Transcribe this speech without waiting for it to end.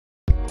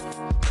All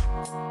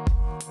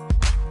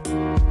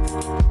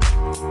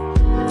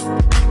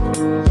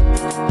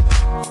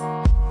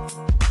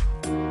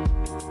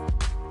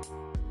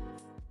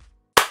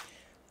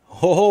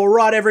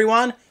right,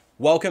 everyone.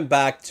 Welcome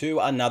back to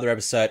another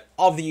episode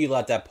of the You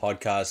Like That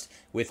podcast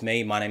with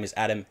me. My name is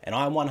Adam, and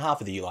I'm one half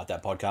of the You Like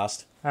That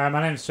podcast.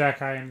 My name's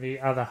Jack. I am the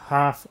other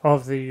half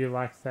of the You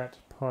Like That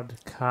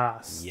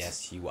podcast.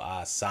 Yes, you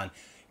are, son.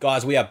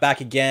 Guys, we are back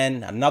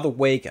again. Another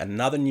week,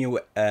 another new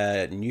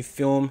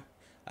film.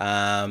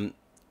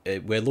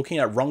 We're looking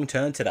at Wrong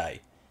Turn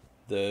today.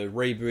 The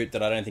reboot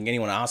that I don't think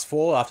anyone asked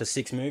for after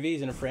 6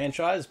 movies in a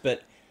franchise,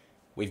 but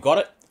we've got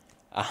it.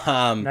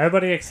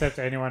 Nobody except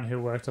anyone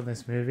who worked on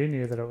this movie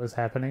knew that it was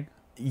happening.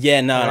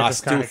 Yeah, no, and I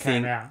just still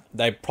think out.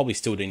 they probably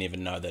still didn't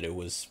even know that it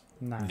was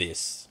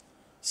this.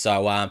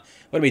 So we're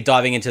going to be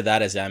diving into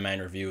that as our main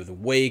review of the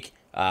week.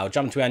 We'll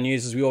jump into our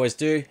news as we always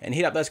do and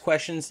hit up those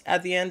questions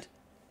at the end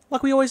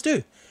like we always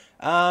do.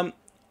 A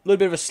little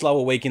bit of a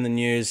slower week in the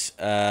news,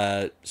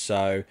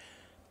 so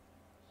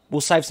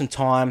we'll save some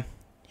time,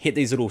 hit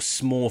these little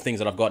small things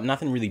that I've got.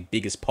 Nothing really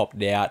big has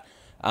popped out.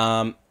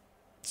 The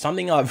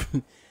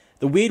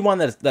weird one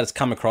that's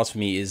come across for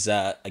me is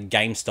a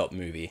GameStop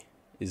movie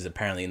is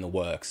apparently in the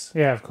works.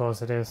 Yeah, of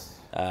course it is.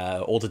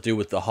 All to do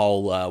with the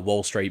whole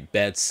Wall Street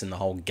bets and the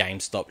whole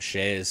GameStop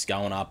shares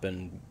going up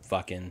and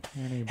fucking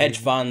hedge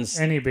funds.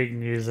 Any big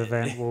news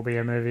event will be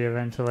a movie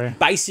eventually.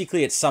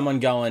 Basically, it's someone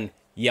going,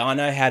 yeah, I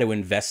know how to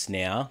invest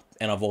now,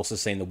 and I've also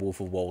seen The Wolf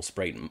of Wall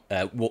Street,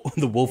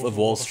 The Wolf of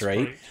Wall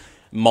Street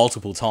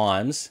multiple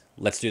times.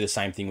 Let's do the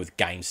same thing with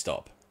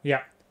GameStop.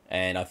 Yeah.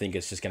 And I think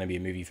it's just going to be a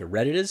movie for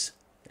Redditors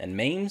and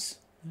memes.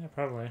 Yeah,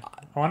 probably.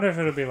 I wonder if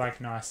it'll be like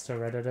nice to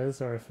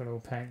Redditors or if it'll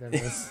paint them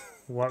as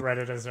what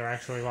Redditors are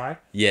actually like.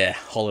 Yeah,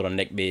 hold it on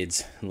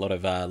neckbeards. A lot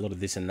of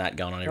this and that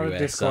going on everywhere.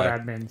 Discord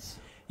admins.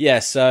 Yeah,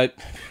 so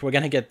we're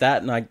going to get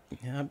that, and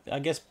I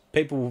guess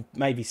people will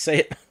maybe see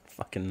it.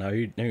 Fucking know,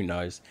 who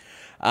knows?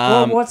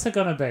 Well, what's it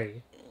going to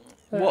be?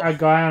 A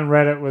guy on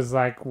Reddit was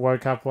like,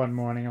 woke up one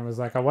morning and was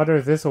like, I wonder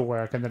if this will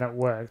work, and then it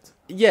worked.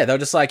 Yeah, they were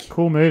just like...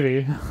 Cool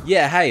movie.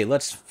 Yeah, hey,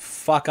 let's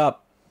fuck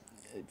up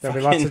There'll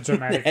be lots of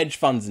dramatic hedge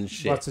funds and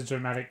shit. Lots of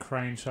dramatic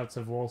crane shots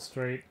of Wall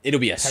Street. It'll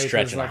be a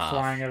stretch and a half.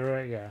 Flying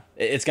everywhere, yeah.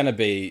 It's going to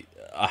be...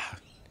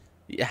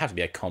 it has to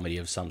be a comedy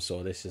of some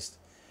sort. It's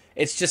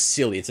just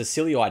silly. It's a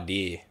silly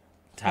idea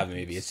to have a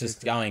movie. It's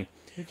just going,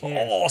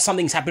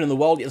 something's happened in the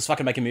world. Let's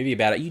fucking make a movie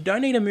about it. You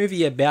don't need a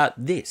movie about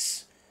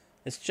this.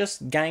 It's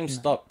just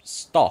GameStop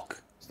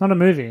stock. It's not a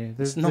movie.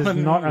 There's not a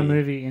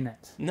movie in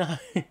it. No.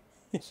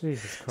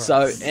 Jesus Christ.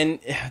 So, and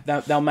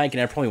they'll make it.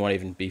 It probably won't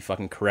even be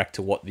fucking correct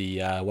to what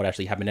what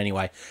actually happened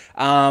anyway.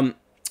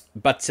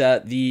 But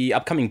the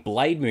upcoming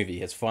Blade movie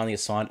has finally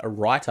assigned a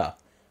writer.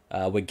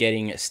 We're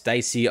getting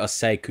Stacey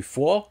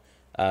Osei-Kuffour.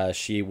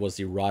 She was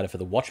the writer for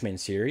the Watchmen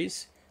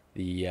series.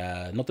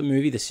 Not the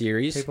movie, the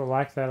series. People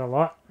like that a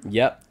lot.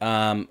 Yep.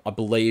 I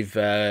believe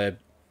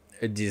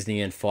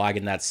Disney and Feige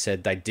and that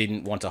said they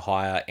didn't want to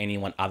hire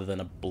anyone other than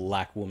a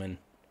black woman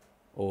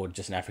or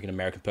just an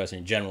African-American person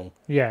in general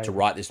to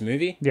write this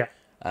movie. Yeah.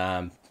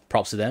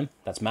 Props to them.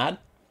 That's mad.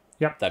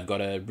 Yep. They've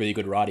got a really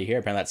good writer here.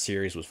 Apparently that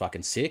series was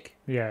fucking sick.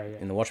 Yeah.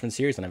 In the Watchmen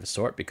series. I never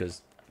saw it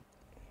because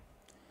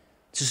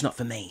it's just not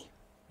for me.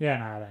 Yeah,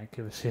 no, I don't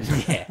give a shit.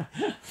 Yeah.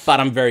 But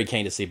I'm very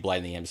keen to see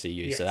Blade in the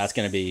MCU. Yes. So that's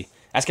gonna be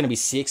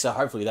sick. So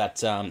hopefully that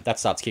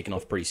starts kicking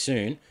off pretty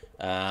soon.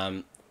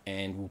 And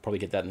we'll probably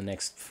get that in the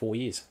next 4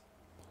 years.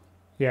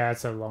 Yeah,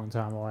 it's a long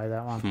time away,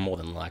 that one. More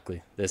than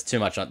likely. There's too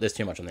much on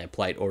their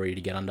plate already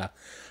to get under.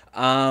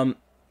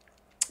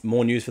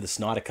 More news for the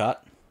Snyder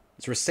Cut.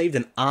 It's received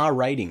an R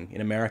rating in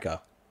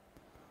America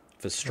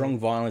for strong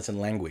violence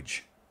and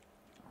language.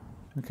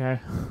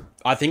 Okay.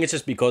 I think it's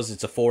just because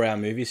it's a 4-hour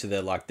movie, so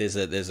they're like, there's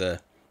a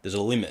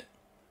limit.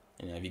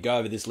 You know, if you go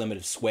over this limit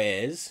of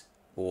swears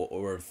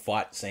or of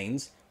fight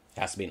scenes, it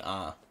has to be an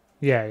R.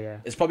 Yeah.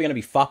 It's probably going to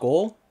be fuck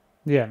all.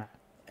 Yeah, no.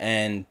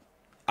 And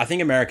I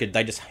think America,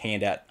 they just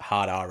hand out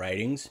hard R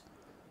ratings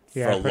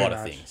for a lot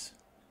of things.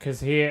 Because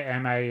here,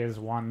 MA is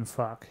one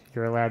fuck.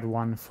 You're allowed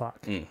one fuck.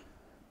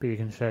 But you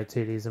can show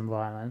titties and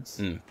violence.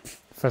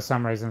 For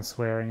some reason,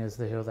 swearing is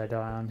the hill they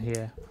die on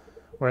here.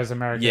 Whereas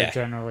America,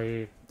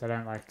 generally, they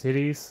don't like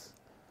titties.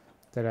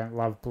 They don't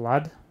love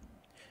blood.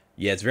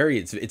 Yeah,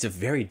 it's a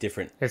very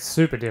different... It's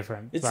super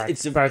different.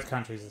 Both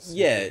countries are super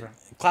different.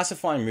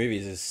 Classifying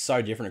movies is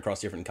so different across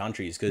different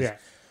countries. Because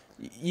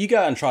you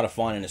go and try to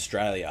find in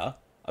Australia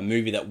a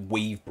movie that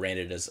we've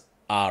branded as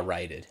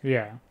R-rated.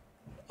 Yeah.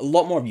 A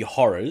lot more of your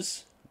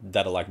horrors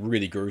that are like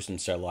really gruesome.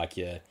 So like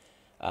your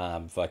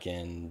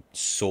fucking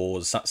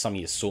Saws, some of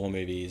your Saw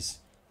movies,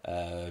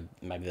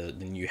 maybe the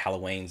new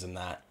Halloweens and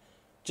that.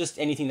 Just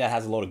anything that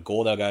has a lot of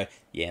gore, they'll go,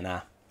 yeah,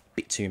 nah,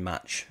 bit too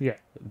much. Yeah.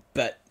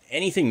 But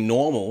anything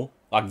normal,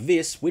 like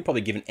this, we'd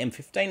probably give an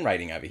M15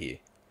 rating over here.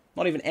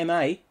 Not even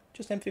MA,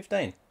 just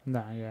M15.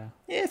 No, yeah.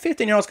 Yeah,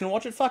 15-year-olds can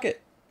watch it, fuck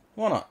it.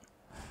 Why not?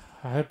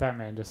 I hope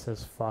Batman just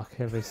says fuck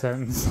every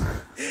sentence.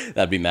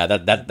 That'd be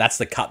mad. That's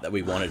the cut that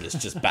we wanted, is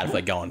just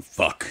Batfleck going,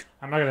 fuck.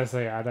 I'm not going to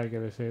say I don't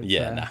give a shit.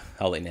 Yeah, so. Nah,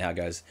 I'll let you know how it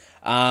goes.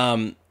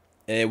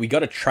 we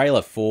got a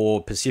trailer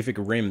for Pacific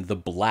Rim: The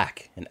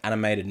Black, an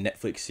animated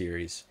Netflix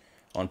series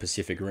on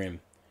Pacific Rim.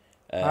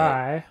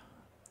 I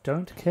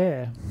don't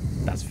care.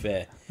 That's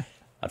fair.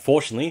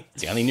 Unfortunately,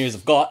 it's the only news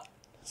I've got,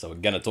 so we're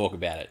going to talk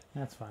about it.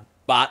 That's fine.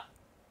 But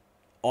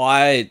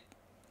I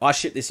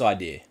ship this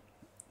idea.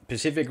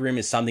 Pacific Rim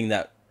is something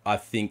that I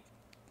think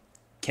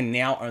can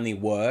now only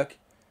work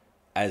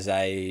as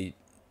a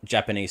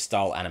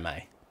Japanese-style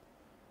anime.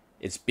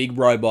 It's big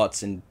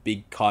robots and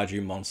big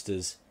kaiju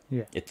monsters.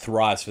 Yeah. It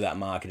thrives for that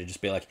market to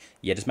just be like,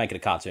 yeah, just make it a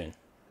cartoon.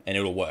 And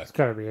it'll work. It's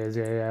gotta be easy,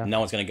 yeah. No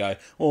one's going to go,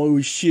 oh, it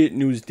was shit,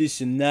 and it was this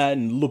and that,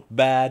 and look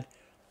bad.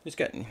 Just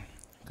go...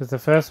 Because the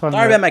first one,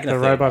 the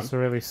robots were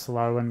really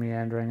slow and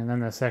meandering, and then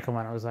the second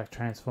one, it was like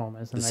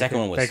Transformers. And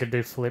they could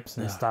do flips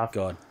and stuff.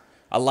 God.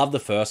 I love the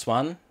first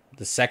one.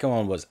 The second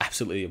one was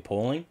absolutely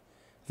appalling.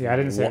 Yeah, I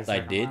didn't see what they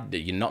did. One.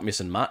 You're not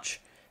missing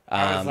much.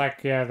 I was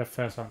like, yeah, the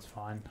first one's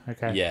fine.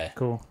 Okay, yeah,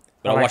 cool.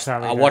 But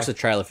I watched the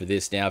trailer for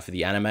this now for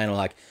the anime, and I'm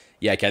like,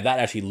 yeah, okay, that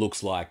actually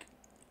looks like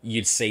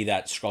you'd see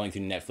that scrolling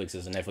through Netflix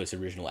as a Netflix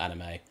original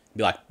anime.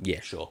 Be like,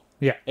 yeah, sure.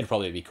 Yeah. It'd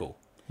probably be cool.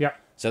 Yeah.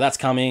 So that's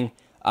coming.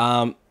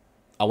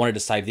 I wanted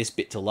to save this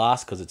bit to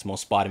last because it's more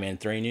Spider-Man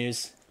 3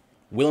 news.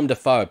 Willem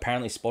Dafoe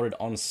apparently spotted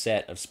on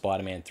set of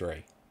Spider-Man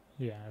 3.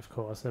 Yeah, of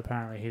course.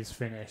 Apparently he's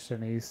finished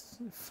and he's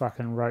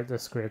fucking wrote the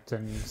script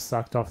and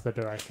sucked off the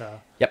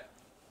director. Yep.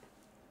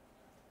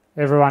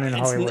 Everyone in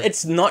Hollywood.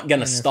 It's not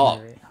going to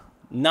stop.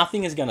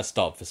 Nothing is going to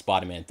stop for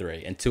Spider-Man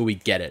 3 until we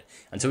get it.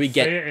 Until we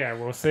get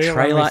we'll see a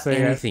trailer, it when we see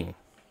anything. It.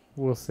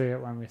 We'll see it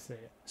when we see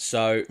it.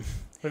 So...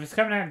 If it's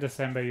coming out in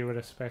December, you would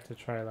expect a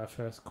trailer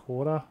first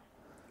quarter.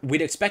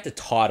 We'd expect a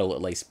title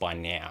at least by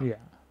now. Yeah.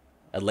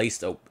 At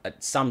least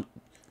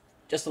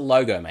just a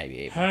logo maybe.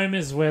 Even. Home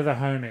is where the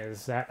home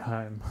is. At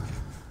home.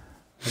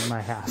 In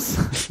my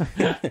house.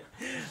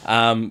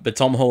 But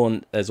Tom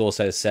Holland has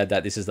also said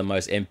that this is the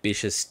most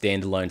ambitious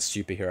standalone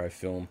superhero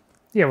film.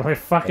 Yeah, well,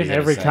 fucking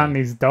every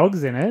company's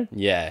dog's in it.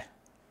 Yeah.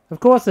 Of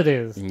course it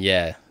is.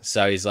 Yeah.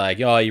 So he's like,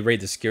 oh, you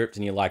read the script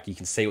and you're like, you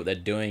can see what they're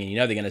doing and you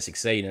know they're going to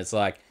succeed. And it's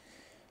like,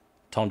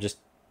 Tom, just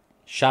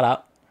shut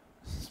up.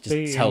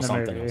 Just tell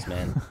something else,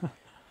 man.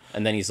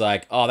 And then he's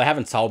like, oh, they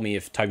haven't told me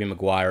if Tobey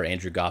Maguire or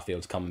Andrew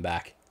Garfield's coming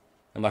back.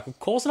 I'm like, of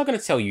course I'm not going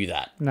to tell you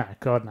that. No,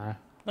 God, no. I'm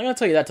not going to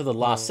tell you that to the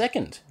last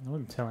second. I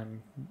wouldn't tell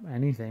him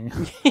anything.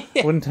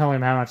 I wouldn't tell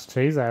him how much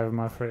cheese I have in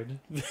my fridge.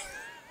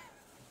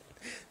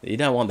 You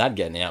don't want that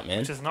getting out, man.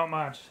 Which is not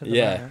much.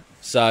 Moment.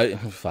 So,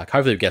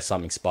 hopefully we get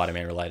something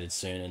Spider-Man related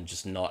soon and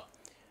just not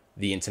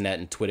the internet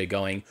and Twitter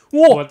going,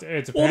 whoa,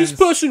 well, this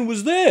person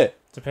was there.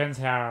 Depends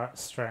how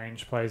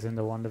Strange plays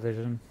into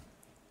WandaVision.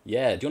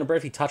 Yeah, do you want to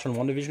briefly touch on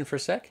WandaVision for a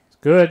sec? It's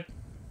good.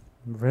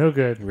 Real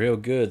good. Real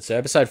good. So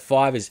episode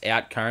 5 is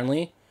out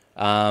currently.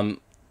 I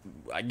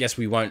guess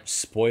we won't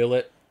spoil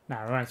it. No,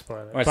 we won't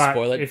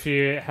spoil it. If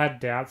you had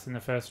doubts in the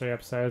first 3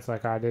 episodes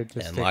like I did,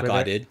 just stick with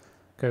it. Did.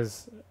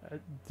 Because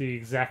the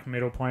exact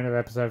middle point of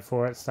episode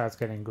 4, it starts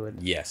getting good.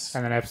 Yes.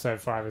 And then episode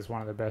 5 is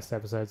one of the best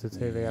episodes of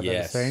TV I've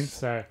ever seen.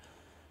 So,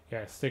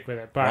 yeah, stick with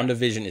it. But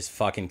WandaVision is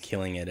fucking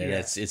killing it. And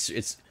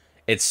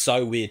it's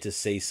so weird to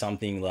see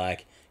something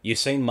like... You've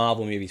seen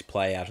Marvel movies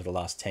play out of the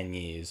last 10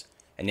 years,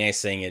 and now you're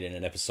seeing it in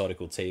an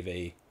episodical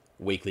TV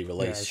weekly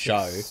release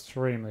show.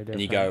 Extremely different.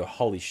 And you go,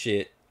 holy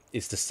shit,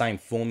 it's the same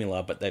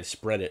formula, but they've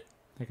spread it.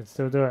 They can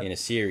still do it. In a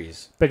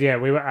series. But yeah,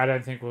 I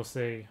don't think we'll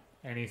see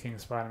anything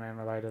Spider-Man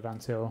related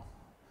until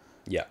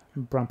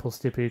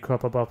Brumplestippy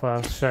Cropper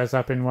Bopper shows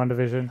up in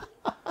WandaVision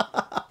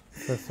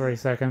for 3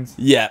 seconds.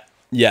 Yeah.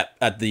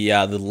 At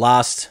the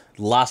last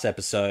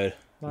episode,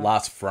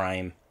 last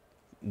frame,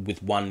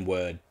 with one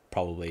word.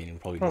 Probably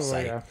going to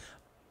say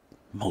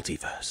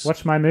multiverse.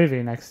 Watch my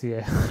movie next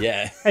year.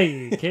 Yeah.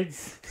 Hey,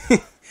 kids.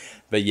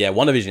 But yeah,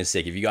 WandaVision is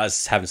sick. If you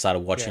guys haven't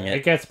started watching it...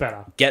 It gets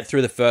better. Get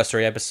through the first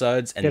 3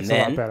 episodes, and then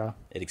a lot better.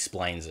 It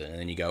explains it. And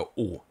then you go,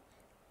 ooh,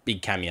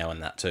 big cameo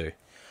in that too.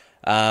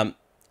 And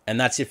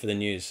that's it for the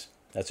news.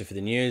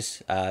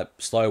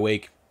 Slow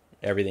week.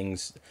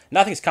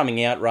 Nothing's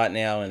coming out right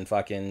now, and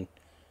fucking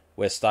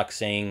we're stuck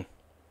seeing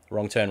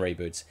Wrong Turn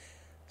reboots.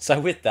 So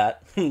with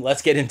that,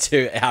 let's get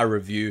into our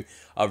review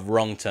of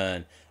Wrong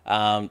Turn.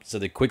 So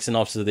the quick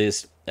synopsis of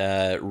this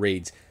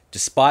reads,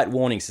 despite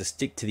warnings to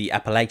stick to the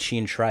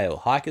Appalachian Trail,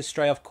 hikers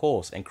stray off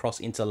course and cross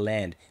into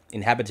land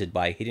inhabited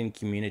by a hidden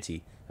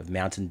community of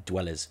mountain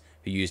dwellers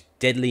who use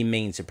deadly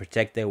means to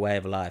protect their way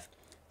of life.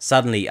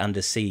 Suddenly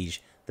under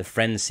siege, the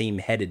friends seem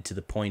headed to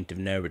the point of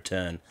no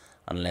return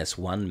unless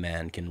one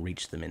man can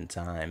reach them in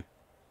time.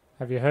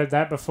 Have you heard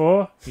that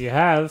before? You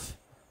have.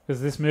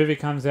 Because this movie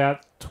comes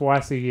out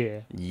twice a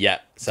year.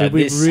 Yep. So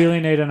we really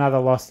need another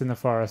Lost in the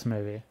Forest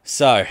movie?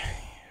 So,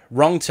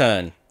 Wrong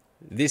Turn.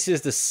 This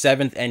is the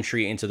 7th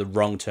entry into the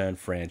Wrong Turn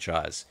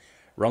franchise.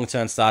 Wrong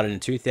Turn started in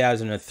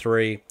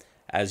 2003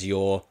 as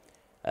your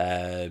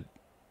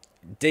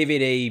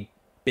DVD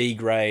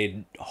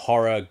B-grade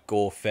horror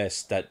gore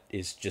fest that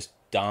is just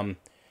dumb.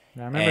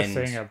 Yeah, I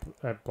remember seeing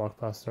at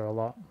Blockbuster a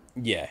lot.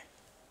 Yeah.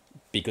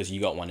 Because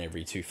you got one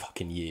every 2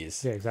 fucking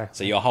years. Yeah, exactly.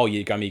 So your whole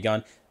year going to be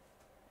going...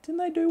 Didn't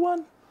they do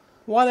one?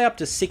 Why are they up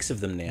to 6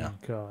 of them now?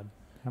 Oh, God.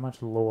 How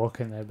much lore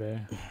can there be?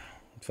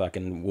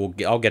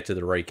 I'll get to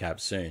the recap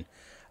soon.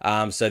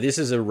 So this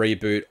is a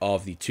reboot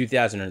of the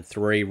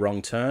 2003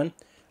 Wrong Turn,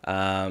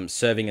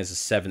 serving as a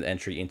 7th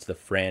entry into the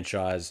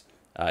franchise.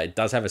 It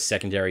does have a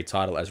secondary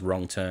title as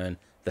Wrong Turn: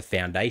 The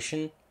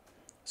Foundation.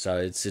 So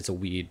it's a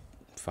weird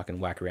fucking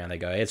whack around they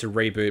go. It's a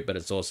reboot, but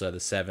it's also the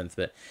 7th.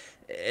 But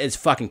it's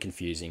fucking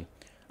confusing.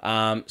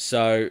 Wrong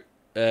Turn: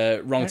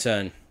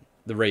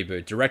 The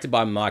Reboot, directed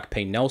by Mike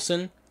P.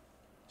 Nelson.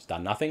 It's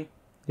done nothing.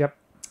 Yep.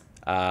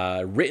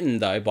 Written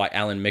though by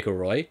Alan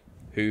McElroy,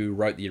 who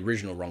wrote the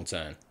original Wrong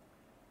Turn.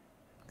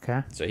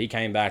 Okay. So he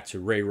came back to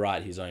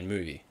rewrite his own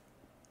movie.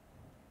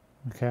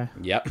 Okay.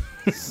 Yep.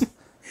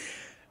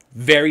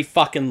 Very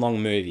fucking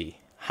long movie.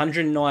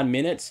 109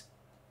 minutes.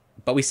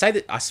 But I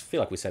feel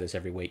like we say this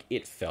every week.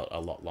 It felt a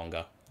lot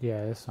longer.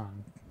 Yeah, this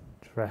one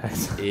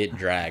drags. It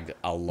dragged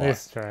a lot.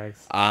 This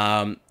drags.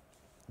 Don't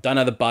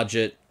know the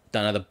budget.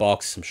 Don't know the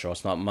box. I'm sure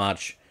it's not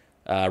much.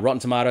 Rotten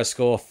Tomatoes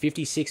score,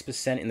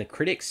 56% in the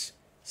critics,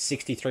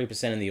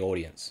 63% in the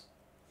audience.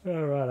 All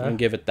right. I'll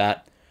give it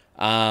that.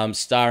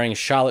 Starring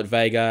Charlotte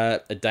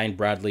Vega, Dane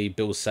Bradley,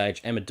 Bill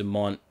Sage, Emma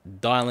DeMont,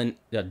 Dylan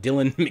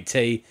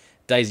McTee,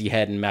 Daisy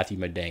Head, and Matthew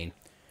Modine.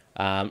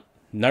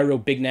 No real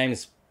big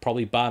names,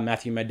 probably bar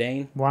Matthew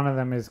Modine. One of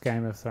them is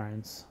Game of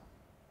Thrones,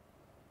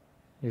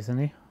 isn't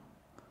he?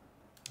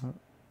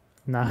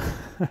 No.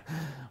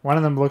 One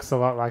of them looks a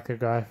lot like a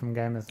guy from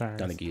Game of Thrones.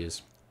 Don't think he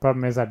is.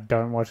 Problem is, I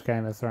don't watch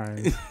Game of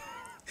Thrones.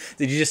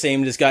 Did you just see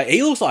him just go,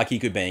 he looks like he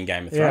could be in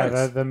Game of Thrones?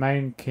 Yeah, the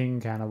main king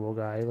cannibal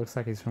guy. He looks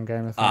like he's from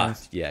Game of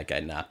Thrones. Yeah,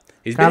 okay, nah.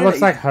 Kind of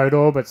looks like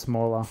Hodor, but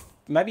smaller.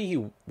 Maybe he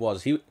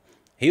was. He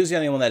was the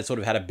only one that sort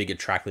of had a bigger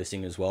track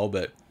listing as well,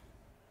 but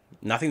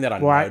nothing that I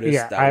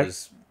noticed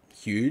was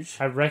huge.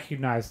 I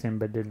recognized him,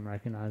 but didn't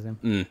recognize him.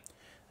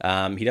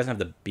 He doesn't have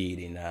the beard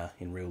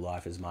in real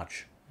life as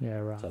much. Yeah,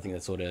 right. So I think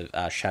that sort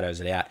of shadows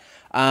it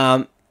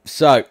out.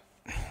 So,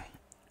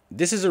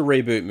 this is a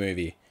reboot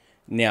movie.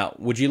 Now,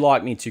 would you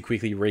like me to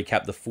quickly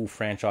recap the full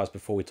franchise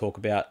before we talk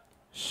about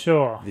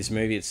this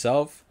movie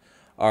itself?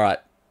 All right.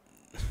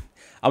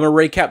 I'm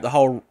going to recap the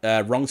whole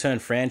Wrong Turn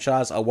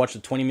franchise. I watched a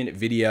 20-minute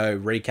video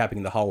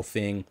recapping the whole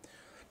thing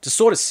to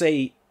sort of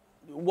see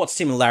what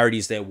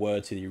similarities there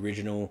were to the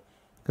original.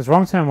 Because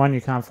Wrong Turn 1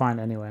 you can't find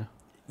anywhere.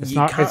 It's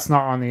not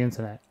on the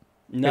internet.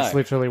 No. It's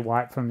literally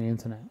wiped from the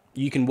internet.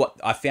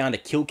 I found a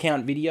kill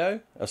count video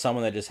of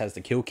someone that just has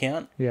the kill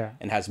count. Yeah.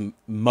 And has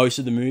most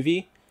of the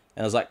movie.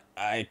 And I was like,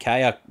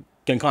 okay, I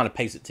can kind of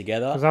piece it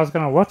together. Because I was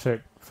going to watch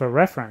it for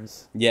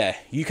reference. Yeah,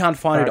 you can't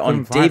find it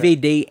on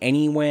DVD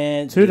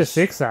anywhere. 2 to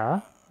 6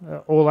 are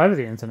all over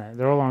the internet.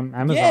 They're all on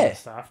Amazon and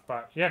stuff.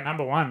 But yeah,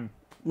 number 1.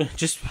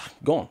 Just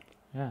gone.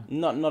 Yeah.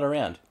 Not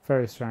around.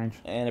 Very strange.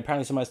 And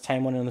apparently it's the most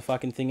tame one in the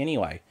fucking thing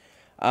anyway.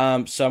 So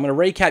I'm going to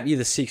recap you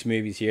the 6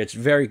 movies here. It's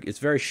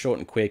very short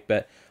and quick,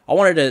 but I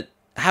wanted to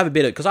have a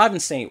bit of, because I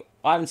haven't seen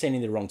any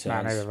of the Wrong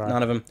Turns.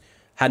 None of them.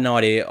 Had no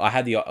idea. I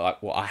had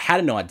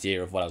an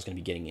idea of what I was going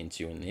to be getting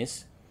into in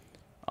this.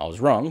 I was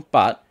wrong,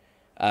 but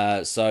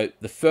so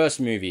the first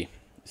movie,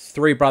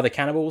 3 brother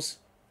cannibals,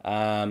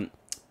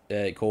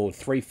 called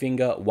Three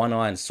Finger, One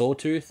Eye, and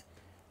Sawtooth,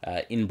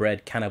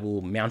 inbred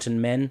cannibal mountain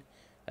men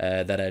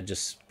that are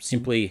just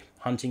simply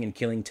hunting and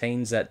killing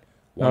teens that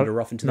wander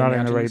off into the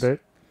mountains. Not in the reboot.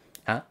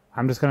 Huh?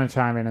 I'm just going to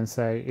chime in and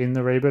say in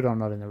the reboot or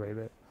not in the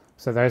reboot.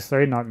 So those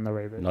 3, not in the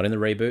reboot. Not in the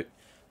reboot.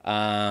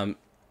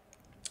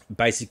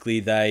 Basically,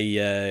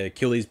 they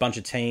kill these bunch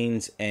of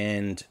teens,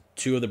 and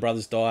 2 of the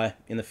brothers die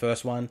in the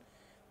first one.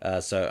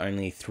 So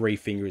only Three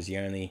Finger is the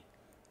only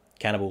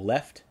cannibal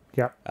left.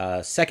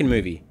 Yep. Second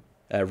movie,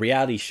 a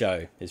reality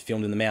show, is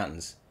filmed in the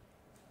mountains.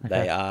 Okay.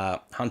 They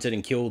are hunted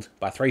and killed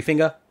by Three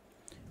Finger,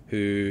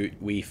 who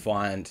we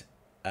find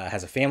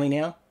has a family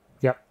now.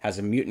 Yep. Has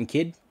a mutant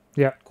kid.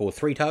 Yep. Called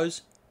Three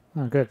Toes.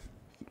 Oh, good.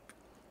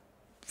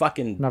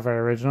 Fucking... Not very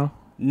original.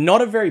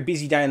 Not a very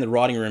busy day in the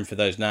writing room for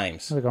those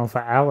names. They're going for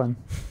Alan.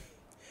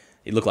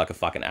 He looked like a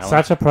fucking Alan.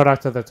 Such a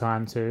product of the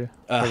time, too.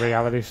 The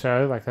reality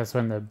show. Like, that's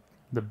when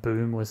the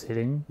boom was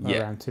hitting.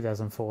 Around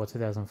 2004,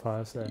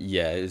 2005. So.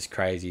 Yeah, it was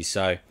crazy.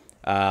 So,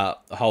 the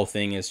whole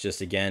thing is just,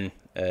 again,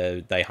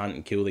 they hunt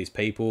and kill these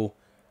people.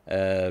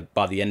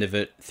 By the end of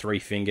it, Three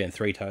Finger and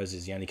Three Toes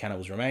is the only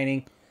cannibals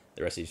remaining.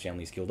 The rest of his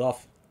family is killed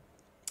off.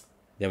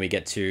 Then we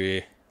get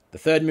to the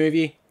third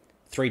movie.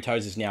 Three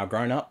Toes is now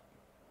grown up.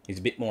 He's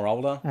a bit more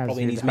older,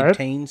 probably in his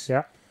mid-teens.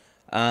 Yeah.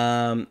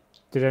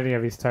 Did any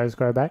of his toes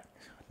grow back?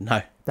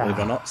 No, believe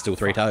it or not, still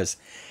Three Toes.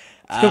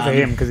 It's good for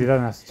him because he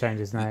doesn't have to change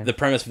his name. The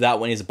premise for that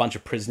one is a bunch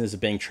of prisoners are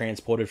being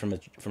transported from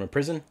a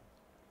prison.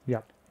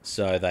 Yep.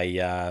 So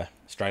they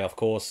stray off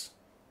course.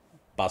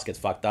 Bus gets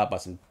fucked up by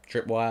some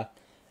tripwire.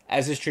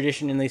 As is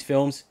tradition in these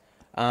films,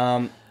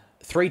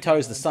 Three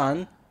Toes, the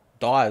son,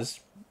 dies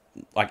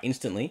like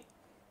instantly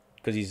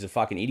because he's a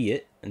fucking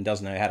idiot and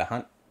doesn't know how to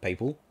hunt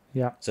people.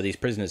 Yeah. So these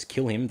prisoners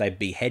kill him. They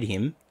behead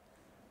him,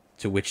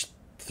 to which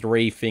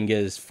Three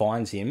Fingers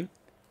finds him,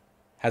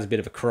 has a bit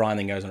of a cry, and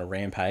then goes on a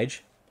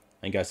rampage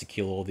and goes to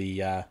kill all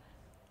the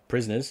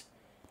prisoners.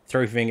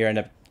 Three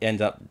Finger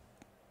end up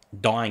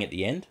dying at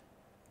the end.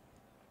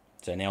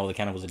 So now all the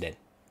cannibals are dead.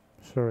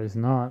 Sure he's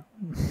not.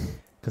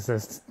 Because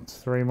there's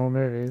 3 more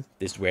movies.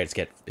 This is where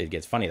it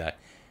gets funny, though.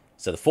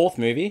 So the 4th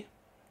movie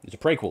is a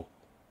prequel.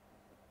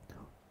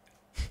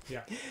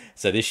 Yeah.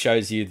 So this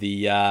shows you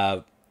the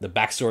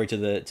backstory to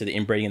the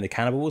inbreeding and the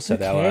cannibals. So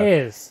Who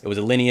cares? It was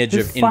a lineage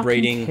of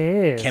inbreeding,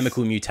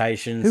 chemical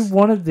mutations. Who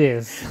wanted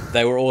this?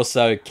 They were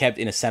also kept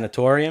in a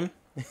sanatorium.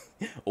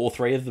 All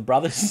 3 of the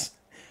brothers.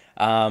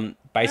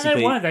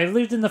 Basically, they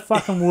lived in the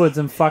fucking woods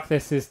and fucked their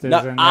sisters. No,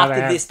 and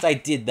after this, they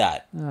did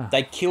that.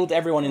 They killed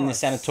everyone in the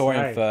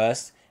sanatorium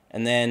first,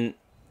 and then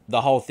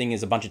the whole thing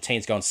is a bunch of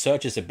teens go and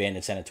search this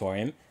abandoned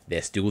sanatorium.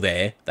 They're still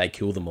there. They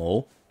kill them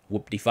all.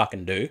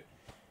 Whoop-de-fucking-do.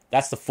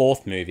 That's the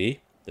 4th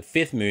movie. The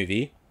 5th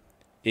movie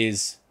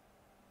is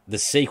the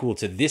sequel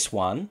to this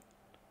one,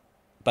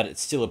 but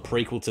it's still a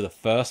prequel to the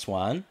first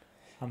one.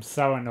 I'm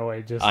so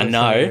annoyed just I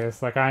know.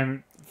 This. Like,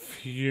 I'm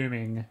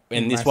fuming.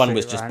 And this one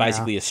was just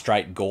basically a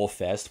straight gore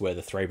fest where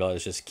the 3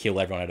 brothers just kill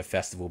everyone at a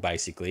festival,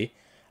 basically.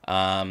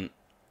 And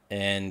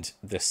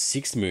the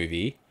 6th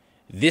movie,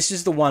 this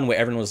is the one where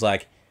everyone was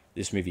like,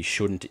 this movie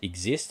shouldn't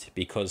exist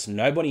because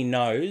nobody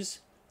knows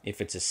if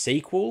it's a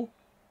sequel,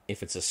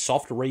 if it's a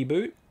soft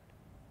reboot,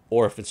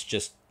 or if it's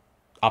just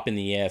up in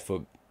the air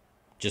for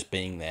just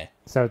being there.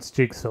 So it's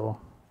Jigsaw.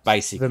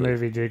 Basically. The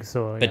movie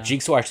Jigsaw, But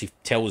Jigsaw actually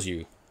tells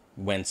you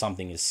when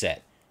something is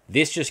set.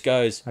 This just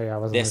goes,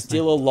 they're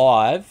still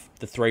alive,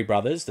 the 3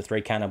 brothers, the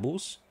 3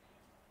 cannibals,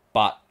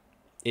 but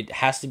it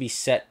has to be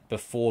set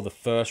before the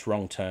first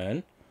wrong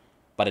turn,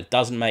 but it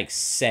doesn't make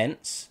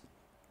sense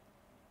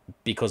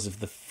because of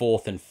the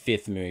 4th and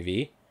 5th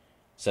movie.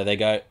 So they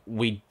go,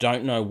 we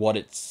don't know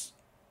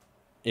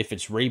if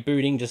it's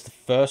rebooting just the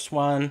first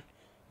one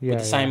with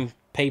the same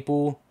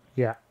people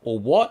or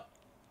what.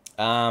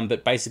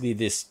 But basically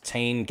this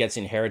teen gets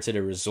inherited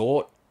a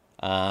resort.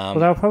 Well,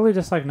 they were probably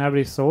just like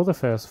nobody saw the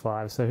first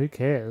 5, so who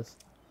cares?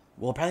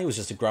 Well, apparently it was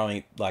just a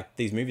growing, like,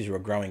 these movies were a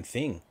growing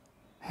thing.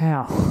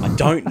 How? I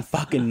don't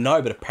fucking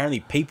know, but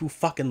apparently people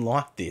fucking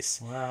like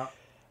this. Wow.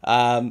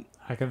 I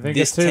can think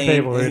of 2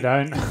 people who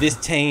don't. This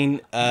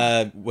teen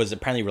was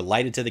apparently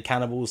related to the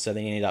cannibals, so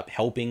they ended up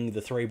helping the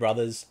 3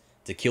 brothers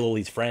to kill all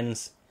his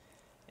friends.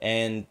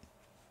 And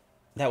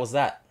that was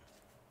that.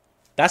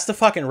 That's the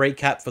fucking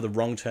recap for the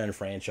Wrong Turn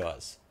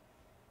franchise.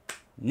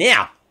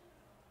 Now,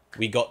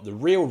 we got the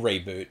real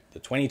reboot, the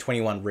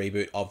 2021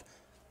 reboot of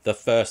the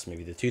first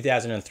movie, the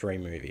 2003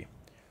 movie.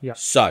 Yeah.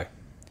 So,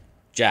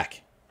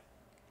 Jack,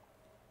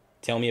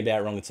 tell me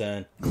about Wrong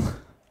Turn.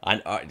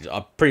 I'm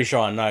pretty sure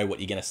I know what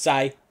you're going to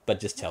say, but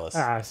just tell us.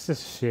 It's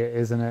just shit,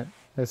 isn't it?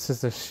 It's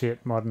just a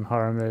shit modern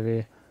horror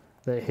movie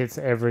that hits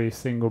every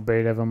single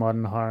beat of a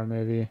modern horror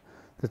movie.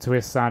 The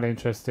twists aren't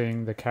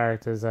interesting. The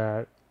characters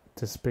are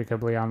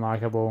despicably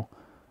unlikable.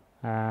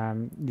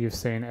 You've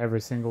seen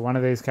every single one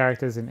of these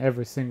characters in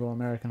every single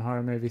American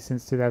horror movie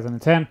since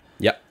 2010.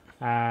 Yep.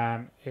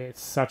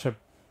 It's such a...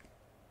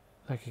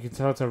 Like, you can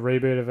tell it's a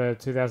reboot of a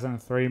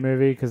 2003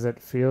 movie because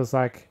it feels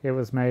like it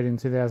was made in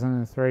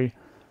 2003.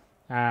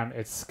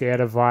 It's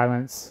scared of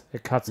violence.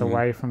 It cuts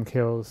away from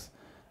kills,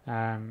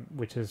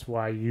 which is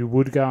why you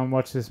would go and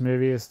watch this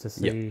movie, is to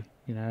see,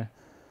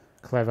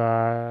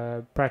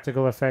 clever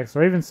practical effects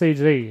or even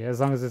CG, as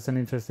long as it's an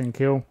interesting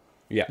kill.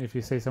 Yeah. If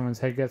you see someone's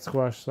head get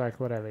squashed, like,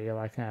 whatever, you're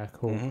like,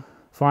 cool.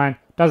 Fine.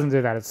 Doesn't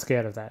do that. It's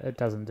scared of that. It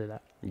doesn't do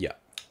that. Yeah.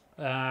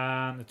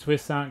 The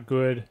twists aren't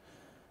good.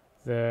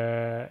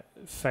 The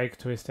fake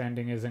twist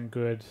ending isn't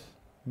good.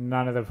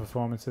 None of the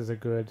performances are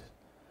good.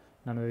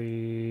 None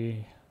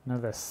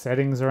of the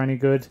settings are any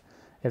good.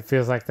 It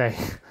feels like they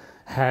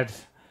had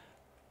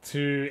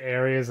 2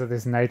 areas of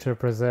this nature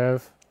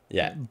preserve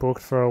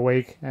booked for a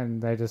week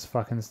and they just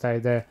fucking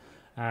stayed there.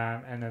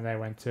 And then they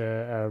went to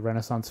a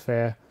Renaissance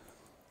fair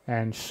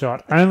and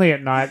shot only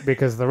at night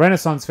because the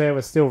Renaissance fair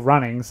was still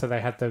running, so they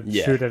had to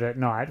shoot it at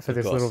night for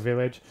this little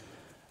village.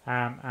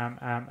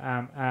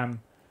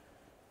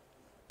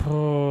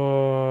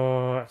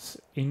 It's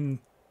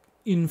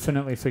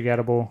infinitely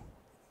forgettable.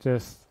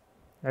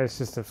 It's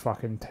just a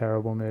fucking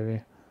terrible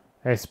movie.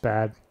 It's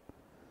bad.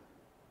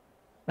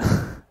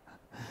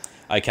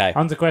 Okay.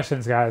 On to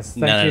questions, guys.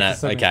 No.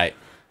 Okay.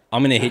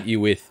 I'm going to hit you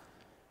with,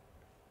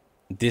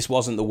 this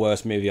wasn't the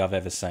worst movie I've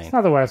ever seen. It's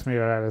not the worst movie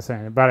I've ever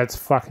seen, but it's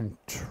fucking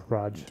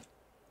trudge.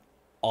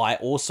 I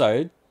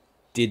also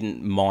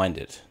didn't mind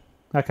it.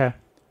 Okay.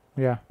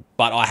 Yeah.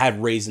 But I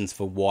had reasons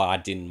for why I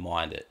didn't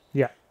mind it.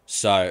 Yeah.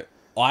 So,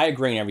 I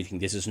agree in everything.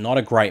 This is not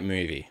a great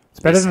movie. It's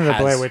better than the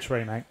Blair Witch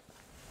remake.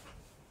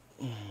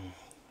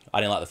 I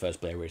didn't like the first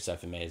Blair Witch, so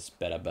for me it's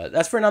better, but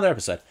that's for another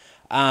episode.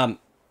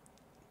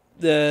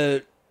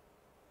 There's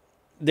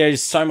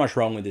so much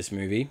wrong with this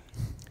movie.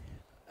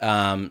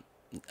 A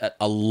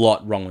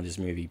lot wrong with this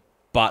movie,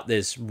 but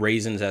there's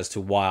reasons as to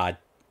why I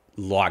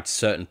liked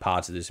certain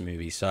parts of this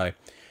movie. So,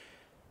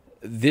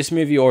 this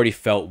movie already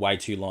felt way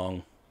too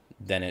long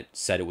than it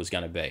said it was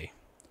going to be.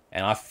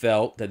 And I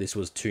felt that this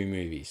was 2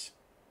 movies.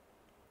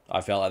 I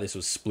felt like this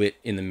was split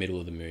in the middle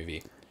of the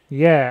movie.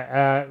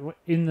 Yeah,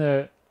 in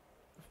the...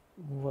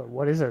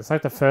 What is it? It's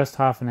like the first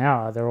half an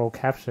hour, they're all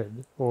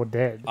captured or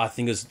dead. I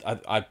think it was...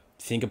 I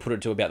think I put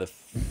it to about the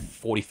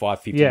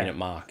 45, 50-minute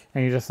mark.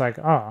 And you're just like,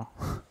 oh.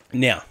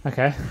 Now,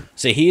 okay.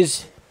 So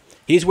here's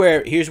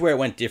where it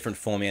went different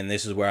for me, and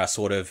this is where I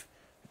sort of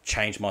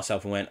changed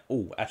myself and went,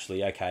 oh,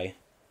 actually, okay,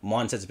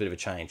 mindset's a bit of a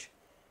change.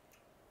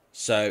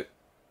 So,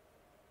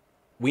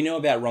 we know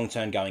about Wrong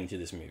Turn going into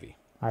this movie.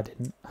 I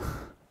didn't.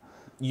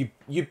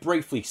 You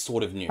briefly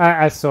sort of knew.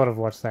 I sort of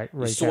watched that.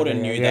 You sort of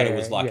knew that it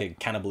was like a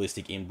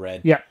cannibalistic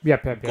inbred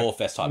gore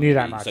fest type knew movie.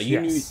 That much, so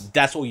you knew,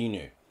 that's all you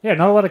knew. Yeah,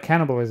 not a lot of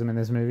cannibalism in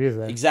this movie, is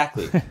there?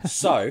 Exactly.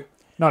 So...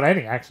 not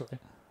any, actually.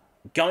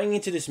 Going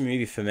into this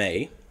movie for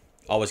me,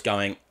 I was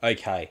going,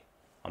 okay,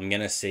 I'm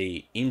going to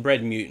see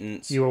inbred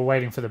mutants. You were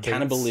waiting for the beats.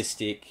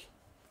 Cannibalistic,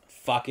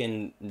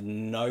 fucking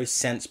no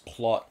sense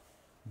plot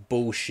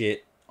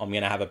bullshit. I'm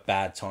going to have a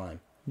bad time.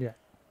 Yeah.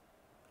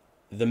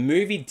 The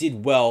movie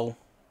did well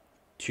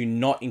to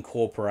not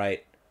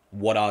incorporate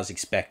what I was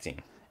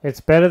expecting.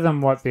 It's better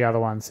than what the other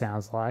one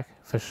sounds like,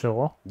 for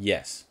sure.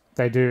 Yes.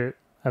 They do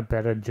a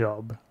better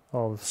job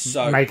of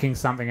making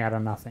something out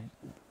of nothing.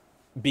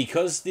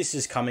 Because this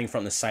is coming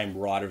from the same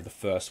writer of the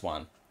first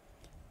one,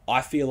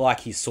 I feel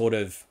like he's sort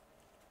of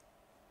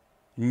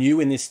new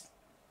in this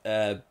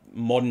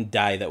modern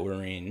day that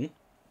we're in,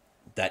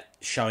 that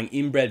showing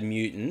inbred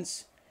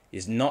mutants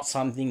is not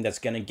something that's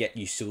going to get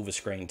you silver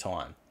screen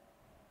time.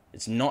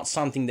 It's not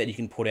something that you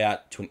can put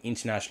out to an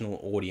international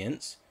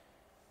audience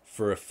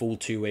for a full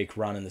 2-week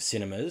run in the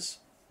cinemas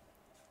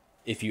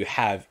if you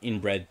have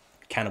inbred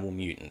cannibal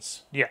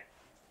mutants. Yeah.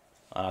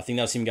 I think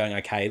that was him going,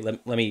 okay,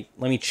 let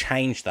me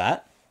change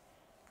that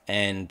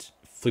and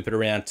flip it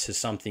around to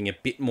something a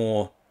bit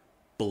more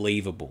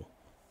believable.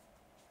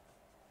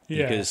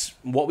 Yeah. Because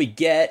what we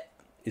get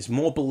is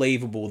more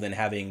believable than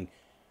having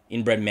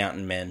inbred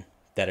mountain men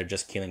that are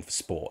just killing for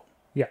sport.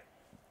 Yeah.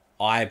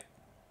 I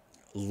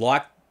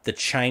like the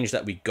change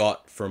that we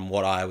got from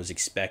what I was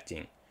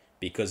expecting,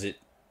 because it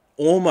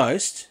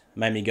almost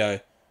made me go,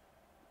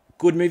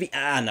 good movie?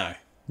 No.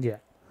 Yeah.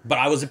 But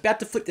I was about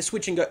to flip the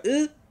switch and go,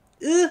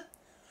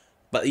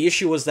 But the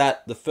issue was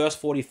that the first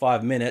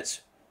 45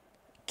 minutes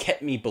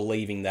kept me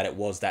believing that it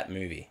was that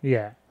movie.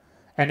 Yeah.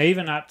 And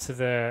even up to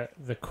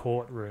the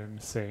courtroom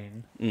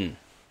scene,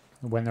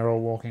 when they're all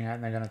walking out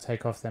and they're going to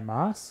take off their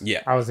masks,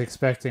 I was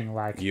expecting,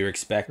 like... You're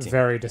expecting...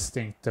 very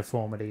distinct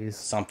deformities.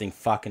 Something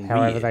fucking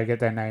however weird. They get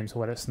their names,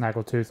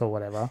 Snaggletooth or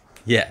whatever.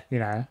 Yeah. You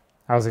know,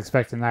 I was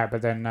expecting that,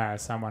 but then no,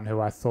 someone who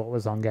I thought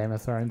was on Game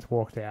of Thrones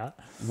walked out.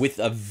 With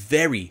a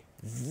very,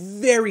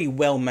 very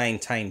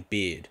well-maintained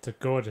beard. It's a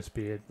gorgeous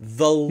beard.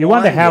 You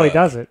wonder how he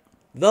does it.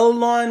 The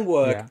line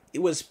work, it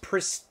was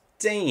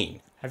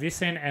pristine. Have you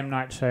seen M.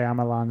 Night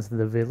Shyamalan's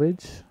The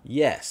Village?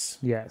 Yes.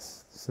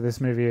 Yes. So this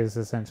movie is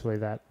essentially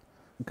that.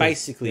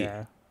 Basically,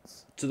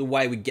 to the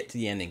way we get to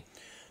the ending.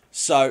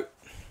 So,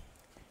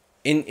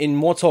 in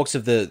more talks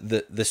of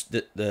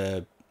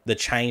the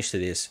change to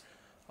this,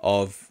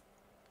 of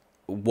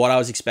what I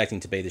was expecting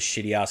to be the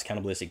shitty-ass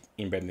cannibalistic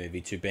inbred movie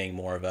to being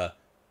more of a,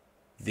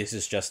 this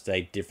is just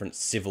a different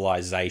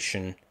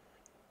civilization,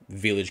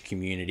 village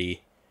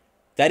community.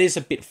 That is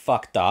a bit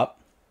fucked up,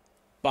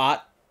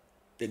 but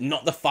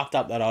not the fucked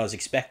up that I was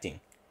expecting.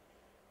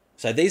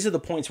 So these are the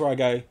points where I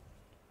go,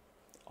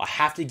 I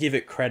have to give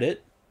it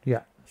credit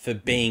for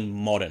being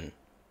modern.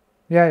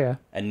 Yeah.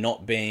 And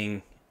not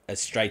being a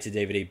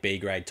straight-to-DVD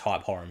B-grade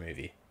type horror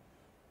movie.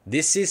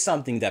 This is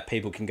something that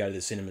people can go to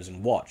the cinemas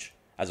and watch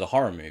as a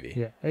horror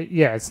movie.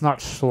 Yeah, it's not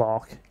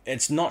schlock.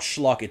 It's not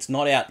schlock. It's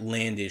not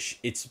outlandish.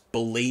 It's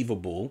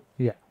believable.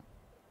 Yeah.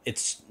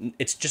 It's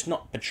just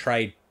not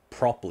portrayed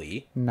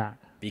properly. No.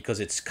 Because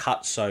it's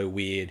cut so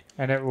weird.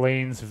 And it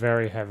leans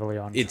very heavily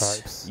on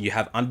tropes. You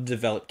have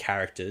underdeveloped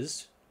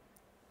characters.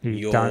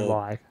 You don't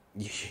like.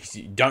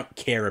 You don't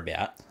care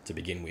about, to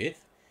begin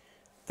with.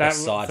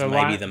 Besides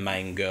maybe the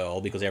main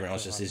girl, because everyone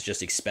else is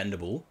just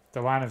expendable.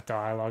 The line of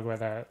dialogue where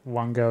that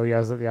one girl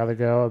yells at the other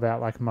girl about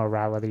like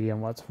morality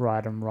and what's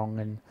right and wrong,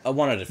 and I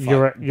wanted to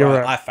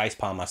I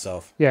facepalm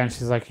myself. Yeah, and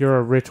she's like, "You're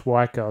a rich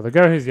white girl." The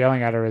girl who's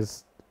yelling at her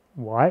is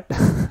white.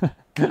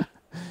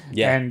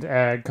 Yeah. And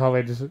a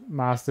college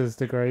master's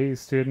degree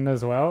student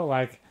as well.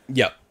 Like,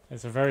 yep.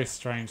 It's a very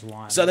strange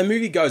line. So the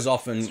movie goes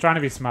off and... It's trying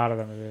to be smarter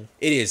than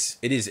it is.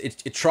 It is.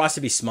 It tries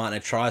to be smart,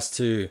 and it tries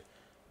to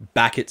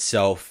back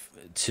itself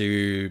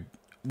to...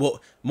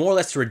 Well, more or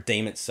less to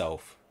redeem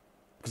itself.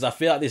 Because I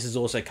feel like this is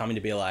also coming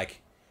to be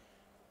like...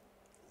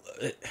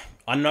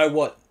 I know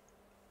what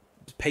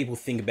people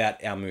think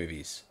about our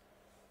movies.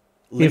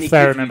 If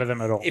they remember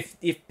them at all.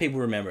 If people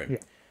remember it. Yeah.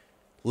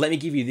 Let me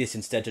give you this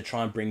instead to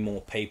try and bring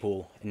more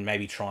people and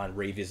maybe try and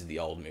revisit the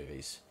old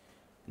movies.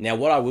 Now,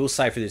 what I will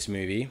say for this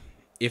movie...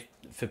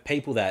 For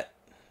people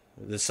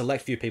the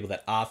select few people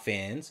that are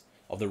fans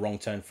of the Wrong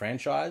Turn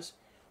franchise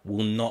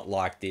will not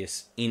like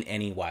this in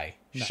any way,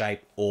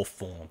 shape, or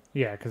form.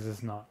 Yeah, because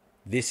it's not.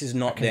 This is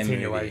not their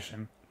movie.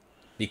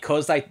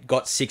 Because they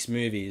got 6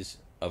 movies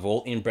of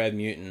all inbred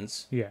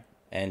mutants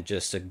and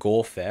just a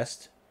gore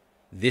fest,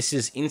 this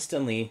is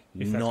instantly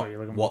not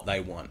what they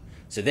want.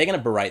 So they're going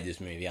to berate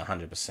this movie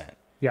 100%.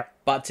 Yeah.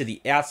 But to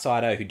the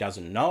outsider who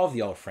doesn't know of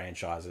the old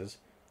franchises,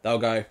 they'll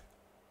go,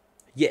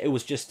 yeah, it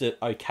was just an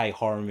okay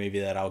horror movie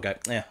that I'll go,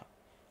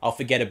 I'll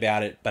forget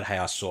about it, but hey,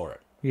 I saw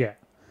it. Yeah.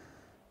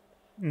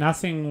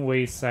 Nothing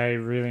we say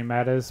really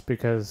matters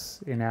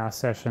because in our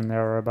session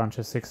there were a bunch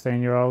of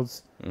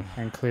 16-year-olds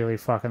and clearly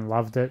fucking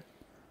loved it.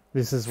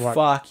 This is what...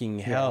 Fucking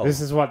hell. This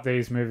is what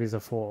these movies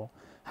are for.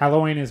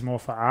 Halloween is more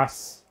for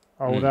us,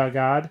 older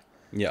guard.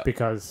 Yeah.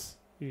 Because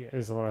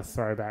there's a lot of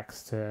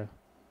throwbacks to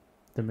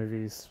the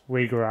movies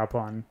we grew up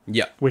on.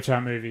 Yeah. Which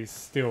are movies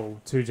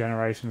still 2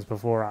 generations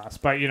before us.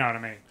 But you know what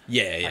I mean?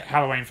 Yeah, yeah. Like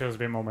Halloween feels a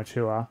bit more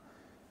mature.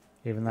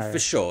 Even though... For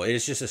sure. It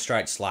is just a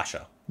straight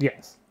slasher.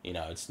 Yes. You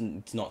know, it's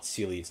not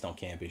silly, it's not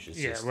campish. It's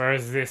just...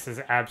 whereas this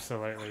is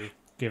absolutely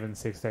given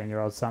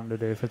 16-year-olds something to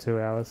do for 2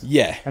 hours.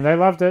 Yeah. And they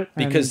loved it.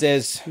 Because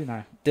there's you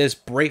know, there's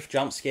brief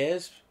jump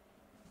scares,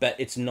 but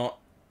it's not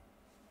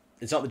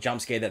the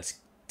jump scare that's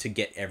to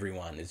get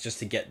everyone. It's just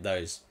to get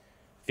those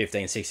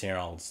 15,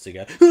 16-year-olds to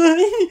go,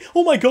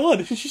 oh my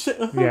god, she said,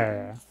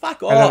 yeah.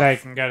 Fuck off. And then they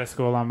can go to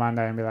school on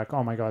Monday and be like,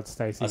 oh my god,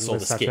 Stacey I saw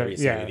the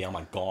scariest movie, oh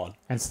my god.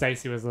 And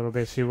Stacey was a little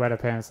bit, she wet her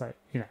pants, like,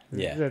 you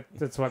know,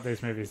 that's what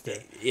these movies do.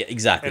 Yeah,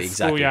 exactly.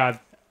 Schoolyard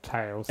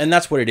tales. And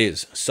that's what it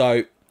is.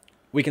 So,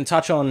 we can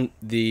touch on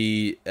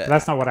the...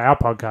 that's not what our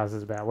podcast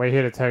is about. We're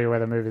here to tell you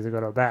whether movies are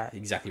good or bad.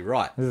 Exactly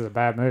right. This is a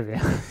bad movie.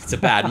 It's a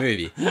bad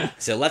movie.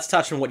 So, let's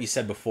touch on what you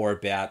said before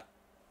about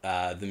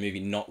the movie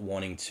not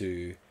wanting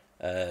to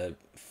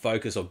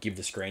focus or give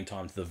the screen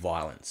time to the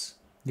violence.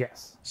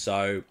 Yes.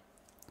 So,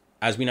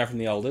 as we know from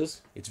the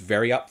Elders, it's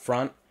very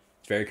upfront.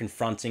 It's very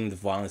confronting, the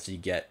violence that you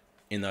get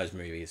in those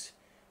movies.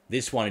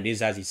 This one, it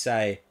is, as you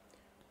say,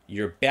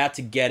 you're about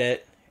to get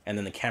it, and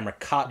then the camera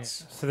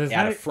cuts so there's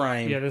out of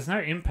frame. Yeah, there's no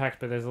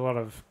impact, but there's a lot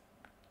of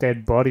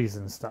dead bodies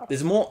and stuff.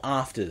 There's more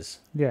afters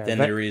than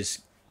there is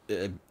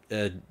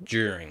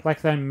during.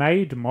 Like, they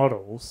made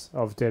models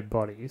of dead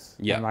bodies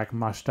and, like,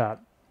 mushed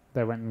up.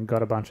 They went and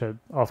got a bunch of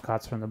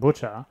offcuts from the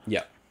butcher.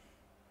 Yeah.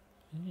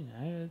 You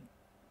know,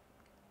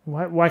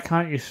 why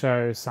can't you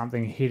show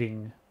something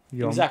hitting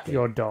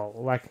your doll?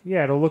 Like,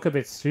 yeah, it'll look a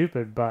bit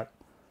stupid, but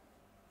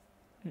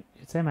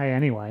it's MA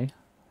anyway.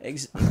 And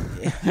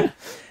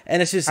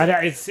it's just...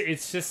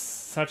 it's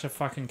just such a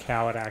fucking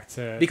coward act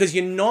to... Because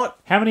you're not...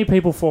 How many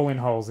people fall in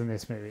holes in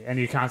this movie and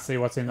you can't see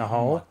what's in the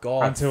hole my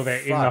God, until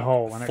they're in the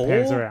hole and it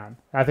pans around?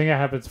 I think it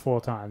happens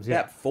 4 times.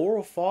 Yeah, 4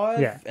 or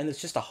 5? Yeah. And it's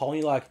just a hole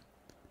and you're like,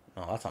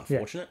 oh, that's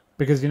unfortunate. Yeah.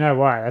 Because you know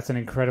why? That's an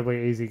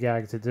incredibly easy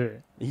gag to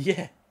do.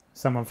 Yeah.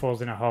 Someone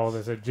falls in a hole,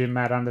 there's a gym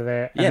mat under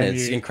there. And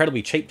it's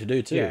incredibly cheap to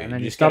do too. Yeah, and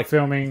then you stop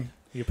filming,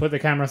 you put the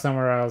camera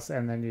somewhere else,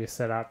 and then you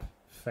set up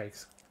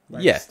fakes,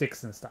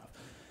 sticks and stuff.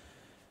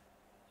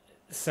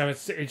 So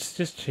it's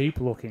just cheap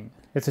looking.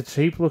 It's a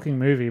cheap looking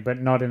movie, but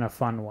not in a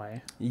fun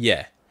way.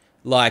 Yeah.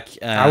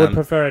 Like... I would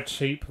prefer a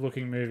cheap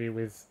looking movie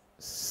with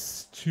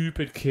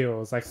stupid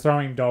kills, like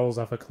throwing dolls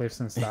off of cliffs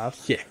and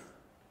stuff. Yeah.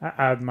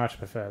 I'd much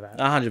prefer that.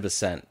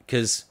 100%.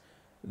 Because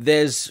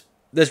there's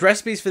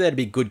recipes for there to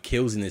be good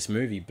kills in this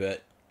movie,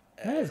 but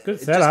it's good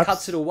it setups. just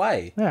cuts it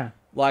away. Yeah.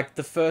 Like,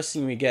 the first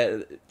thing we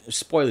get...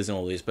 Spoilers and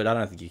all this, but I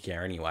don't think you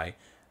care anyway.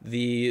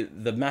 The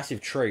massive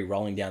tree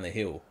rolling down the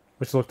hill.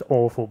 Which looked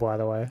awful, by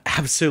the way.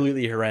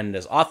 Absolutely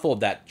horrendous. I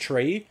thought that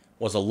tree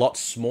was a lot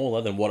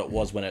smaller than what it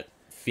was when it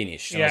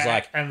finished. And I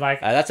was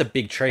like, that's a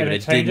big tree, but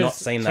it did not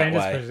seem that way.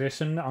 It changes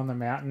position on the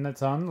mountain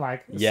it's on,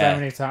 like, so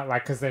many times,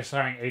 like, because they're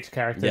showing each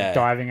character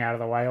diving out of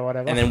the way or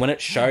whatever. And then when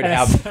it showed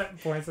how...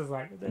 points is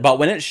like... But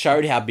when it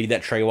showed how big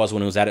that tree was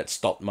when it was at its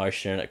stop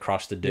motion and it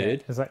crushed the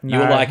dude, it's like, no,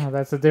 you were like,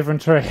 that's a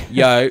different tree.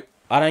 Yo,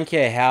 I don't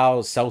care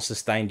how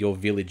self-sustained your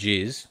village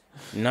is,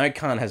 no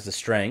cunt has the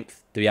strength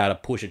to be able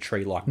to push a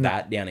tree like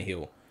that down a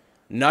hill.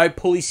 No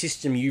pulley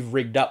system you've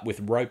rigged up with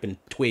rope and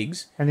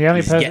twigs. And the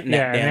only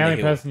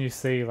person you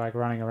see like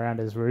running around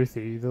is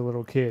Ruthie, the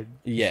little kid.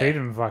 Yeah, she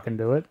didn't fucking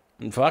do it.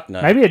 Fuck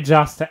no. Maybe it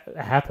just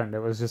happened.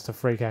 It was just a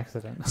freak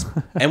accident.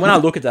 And when I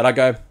look at that, I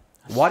go,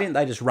 why didn't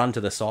they just run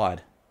to the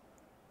side?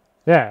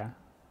 Yeah,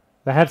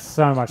 they had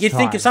so much. You'd time.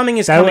 think if something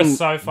is coming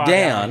so far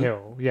down the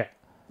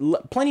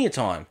hill, plenty of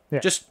time. Yeah.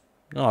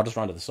 I'll just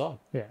run to the side.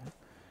 Yeah,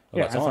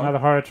 that's another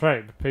horror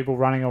trope. People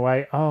running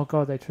away. Oh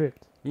god, they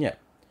tripped. Yeah.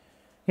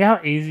 You know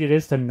how easy it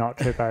is to not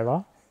trip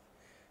over?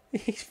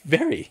 It's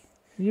very.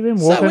 You've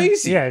been walking, so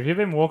easy. Yeah, if you've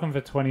been walking for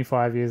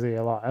 25 years of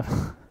your life.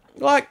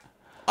 Like,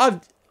 I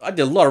did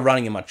a lot of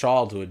running in my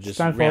childhood,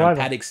 just around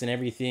paddocks and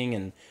everything,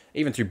 and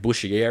even through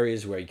bushy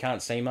areas where you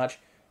can't see much.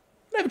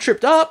 Never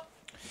tripped up.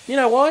 You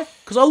know why?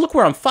 Because I look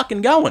where I'm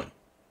fucking going.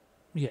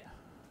 Yeah.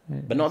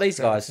 But not these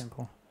guys.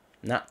 Simple.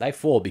 Nah, they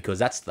fall because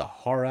that's the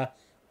horror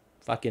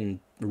fucking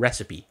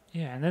recipe.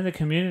 Yeah, and then the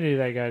community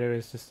they go to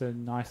is just a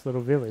nice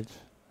little village.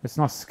 It's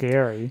not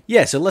scary.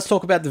 Yeah, so let's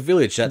talk about the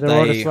village that they're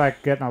all just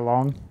like getting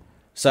along.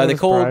 So they're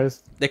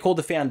called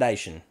the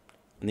Foundation,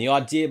 and the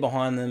idea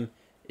behind them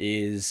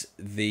is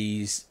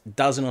these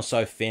dozen or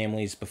so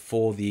families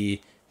before the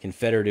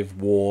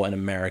Confederative War in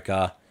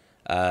America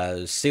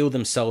sealed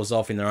themselves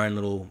off in their own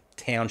little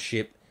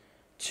township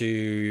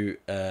to,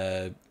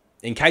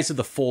 in case of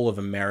the fall of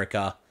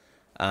America,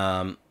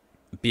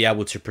 be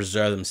able to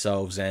preserve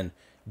themselves and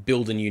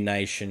build a new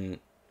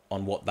nation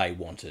on what they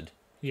wanted.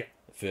 Yeah.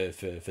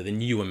 for the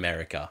new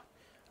America,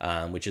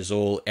 which is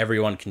all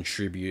everyone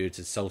contributes.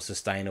 It's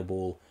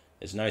self-sustainable.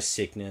 There's no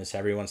sickness.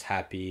 Everyone's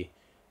happy,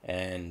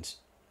 and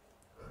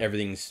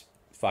everything's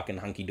fucking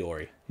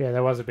hunky-dory. Yeah,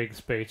 there was a big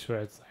speech where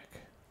it's like,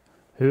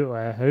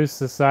 whose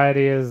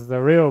society is the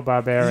real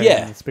barbarians?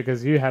 Yeah.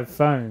 Because you have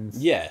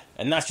phones. Yeah,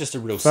 and that's just a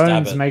real stab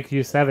Phones at... make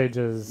you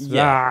savages.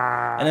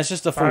 Yeah, and it's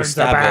just a full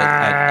stab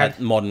at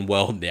modern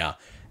world now.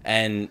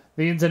 And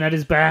the internet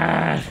is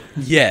bad.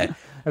 Yeah.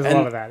 There's a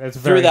lot of that. It's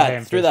very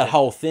through that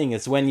whole thing,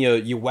 it's when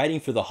you're waiting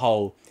for the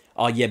whole,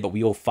 oh yeah, but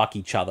we all fuck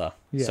each other,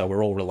 so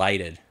we're all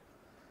related.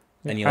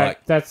 And you're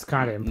like... That's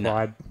kind of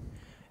implied.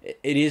 No.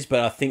 It is, but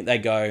I think they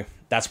go...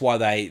 That's why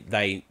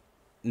they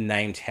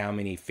named how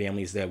many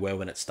families there were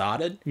when it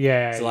started.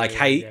 Yeah. So like,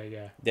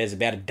 there's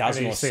about a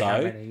dozen or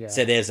so. Many,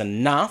 so there's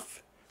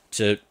enough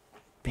to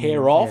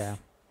pair off. Yeah.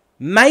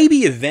 Maybe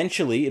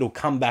eventually it'll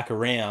come back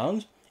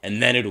around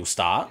and then it'll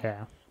start.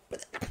 Yeah.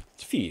 But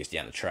it's a few years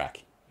down the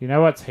track. You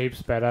know what's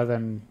heaps better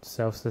than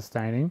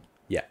self-sustaining?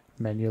 Yeah.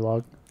 Menu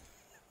log.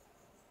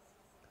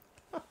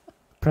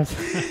 Press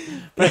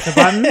a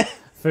button,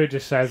 food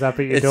just shows up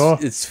at your door.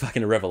 It's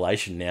fucking a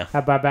revelation now.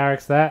 How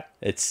barbaric's that?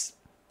 It's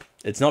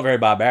not very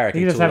barbaric.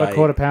 You can just have a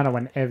quarter pounder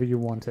whenever you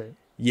want it.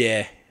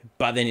 Yeah,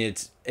 but then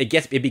it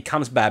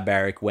becomes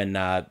barbaric when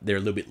they're a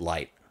little bit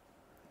late,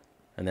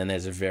 and then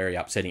there's a very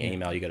upsetting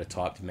email you got to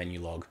type to menu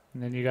log,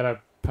 and then you got to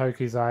poke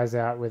his eyes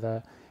out with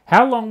a.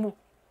 How long?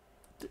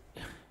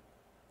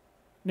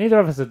 Neither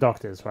of us are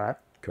doctors, right?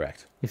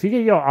 Correct. If you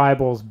get your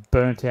eyeballs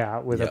burnt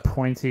out with a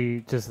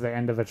pointy, just the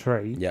end of a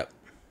tree. Yep.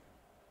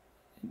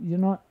 You're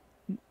not.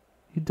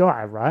 You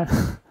die, right?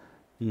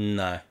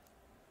 No,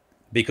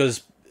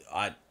 because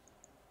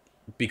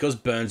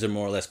burns are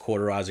more or less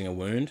cauterizing a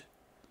wound.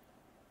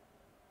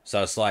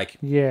 So it's like...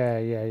 Yeah,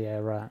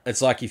 right.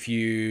 It's like if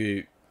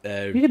you...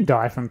 you can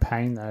die from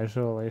pain, though,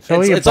 surely. It's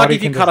like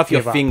if you cut off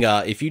your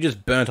finger, if you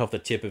just burnt off the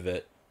tip of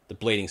it, the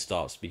bleeding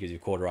stops because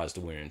you've cauterized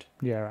the wound.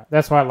 Yeah, right.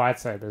 That's why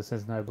lightsabers,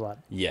 there's no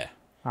blood. Yeah.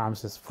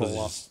 Arms just fall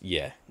off.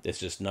 Yeah, there's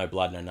just no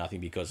blood, no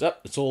nothing, because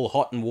it's all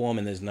hot and warm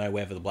and there's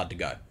nowhere for the blood to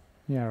go.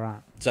 Yeah,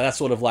 right. So that's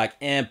sort of like,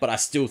 but I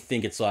still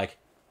think it's like,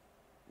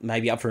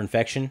 maybe up for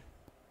infection.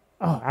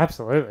 Oh,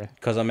 absolutely.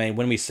 Because, I mean,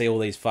 when we see all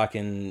these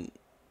fucking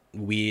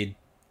weird,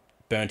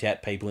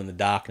 burnt-out people in the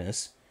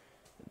darkness,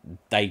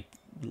 they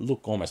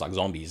look almost like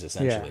zombies,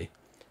 essentially. Yeah.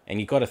 And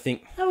you got to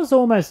think... That was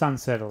almost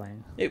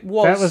unsettling. It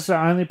was. That was the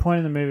only point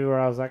in the movie where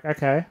I was like,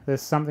 okay,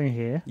 there's something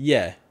here.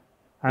 Yeah.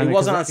 It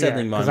was an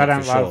unsettling moment,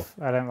 because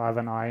I don't love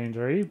an eye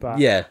injury, but...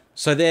 Yeah.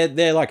 So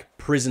their like,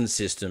 prison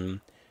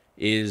system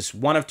is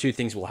one of two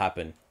things will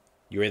happen.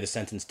 You're either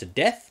sentenced to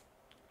death,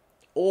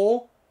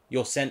 or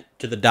you're sent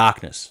to the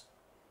darkness.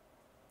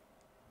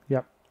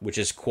 Yep. Which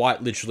is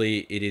quite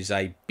literally, it is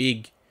a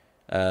big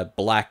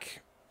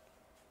black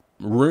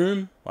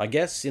room, I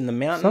guess, in the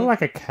mountain. Sort of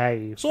like a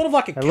cave. Sort of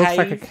like a cave. It looks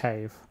like a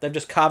cave. They've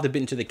just carved a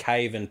bit into the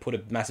cave and put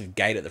a massive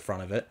gate at the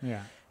front of it.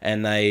 Yeah.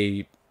 And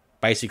they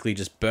basically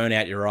just burn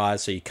out your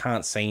eyes so you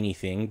can't see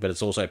anything, but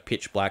it's also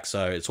pitch black,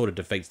 so it sort of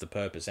defeats the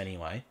purpose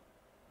anyway.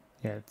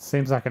 Yeah, it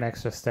seems like an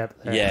extra step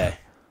there. Yeah.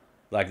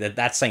 Like,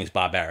 that seems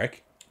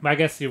barbaric. But I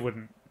guess you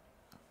wouldn't...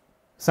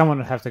 Someone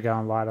would have to go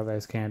and light all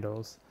those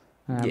candles.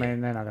 I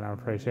mean, they're not going to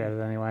appreciate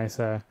it anyway,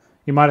 so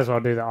you might as well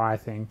do the eye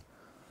thing.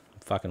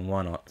 Fucking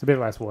why not? It's a bit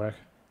less work.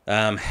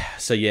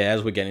 So yeah,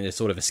 as we're getting to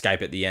sort of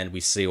escape at the end, we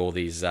see all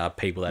these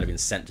people that have been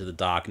sent to the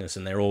darkness,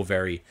 and they're all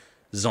very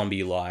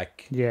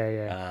zombie-like.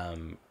 Yeah.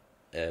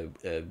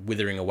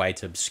 Withering away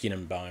to skin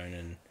and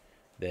bone,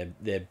 and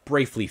they're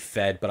briefly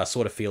fed, but I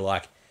sort of feel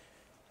like,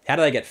 how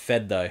do they get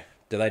fed though?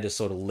 Do they just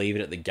sort of leave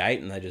it at the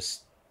gate and they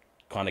just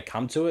kind of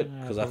come to it?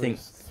 Because I think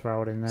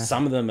throw it in there.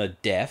 Some of them are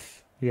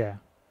deaf. Yeah.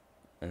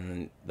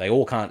 And they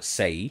all can't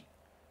see,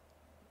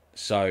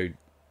 so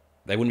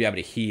they wouldn't be able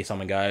to hear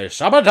someone go,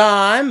 supper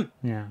time!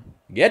 Yeah.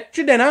 Get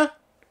your dinner!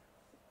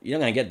 You're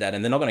not going to get that,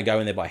 and they're not going to go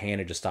in there by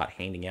hand and just start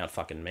handing out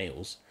fucking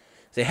meals.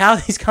 So how are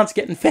these cunts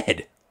getting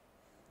fed?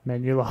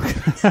 Menu lock.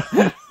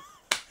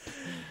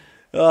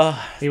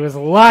 He was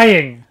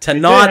lying.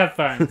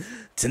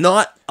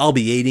 Tonight, I'll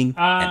be eating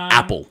an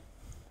apple.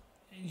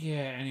 Yeah,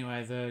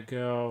 anyway, the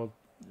girl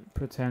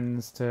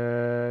pretends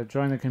to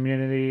join the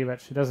community, but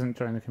she doesn't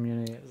join the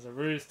community. It's a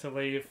ruse to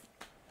leave.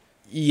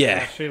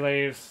 Yeah. She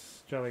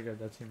leaves. Jolly good,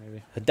 that's your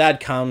movie. Her dad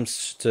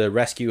comes to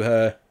rescue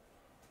her.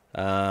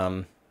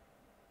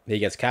 He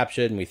gets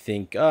captured, and we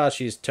think,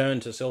 she's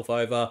turned herself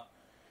over.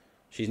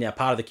 She's now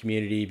part of the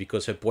community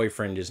because her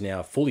boyfriend is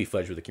now fully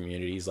fledged with the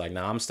community. He's like,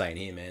 I'm staying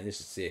here, man. This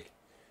is sick.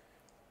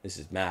 This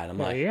is mad. I'm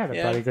like, he had a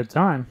bloody good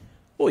time.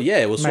 Well, yeah,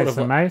 it was sort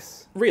of...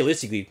 mace.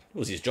 Realistically, it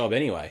was his job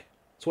anyway.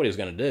 It's what he was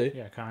going to do.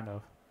 Yeah, kind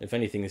of. If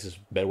anything, this is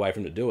a better way for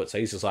him to do it. So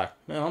he's just like,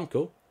 no, I'm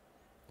cool.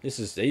 This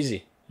is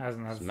easy.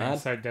 Hasn't been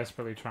so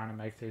desperately trying to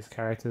make these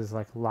characters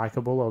like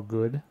likable or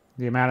good.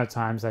 The amount of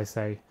times they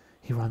say,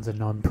 he runs a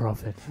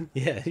non-profit.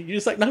 Yeah, you're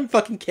just like, no one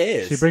fucking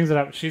cares. She brings it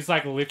up. She's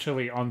like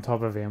literally on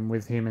top of him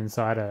with him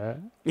inside her.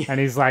 And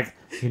he's like,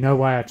 you know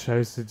why I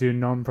chose to do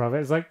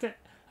non-profit? It's like,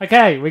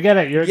 Okay, we get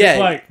it. You're a good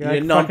bloke. You're a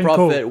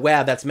non-profit. Cool.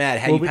 Wow, that's mad.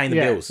 How are you paying the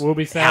bills? We'll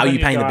be sad How are you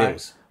paying the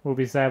bills? We'll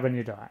be sad when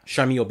you die.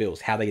 Show me your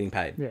bills. How are they getting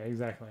paid? Yeah,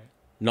 exactly.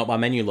 Not by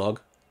menu log.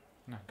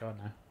 No, God,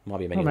 no. Might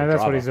be a menu log that's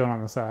driver. what he's doing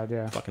on the side,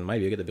 yeah. Fucking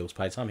maybe. You'll get the bills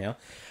paid somehow.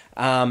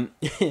 And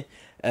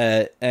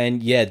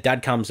yeah,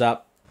 Dad comes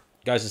up,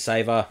 goes to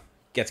save her,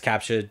 gets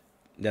captured,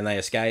 then they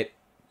escape.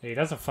 He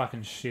does a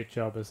fucking shit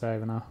job of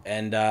saving her.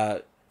 And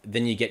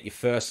then you get your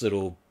first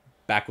little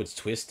backwards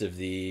twist of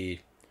the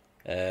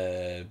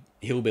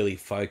hillbilly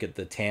folk at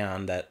the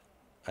town that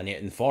are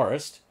in the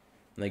forest.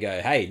 And they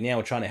go, hey, now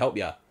we're trying to help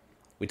you.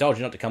 We told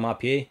you not to come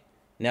up here.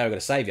 Now we've got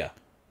to save you.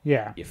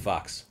 Yeah. You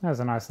fucks. That was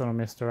a nice little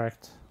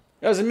misdirect.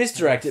 It was a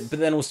misdirect, but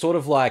then it was sort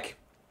of like,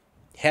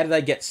 how did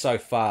they get so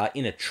far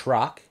in a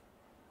truck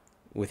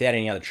without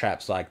any other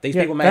traps? Like, these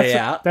people made it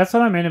out. That's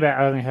what I mean about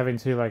only having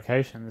 2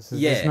 locations.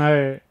 There's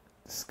no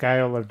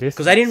scale of distance.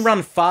 Because they didn't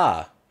run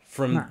far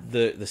from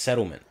the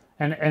settlement.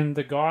 And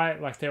the guy,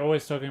 like, they're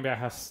always talking about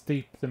how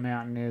steep the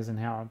mountain is and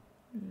how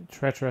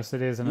treacherous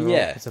it is. And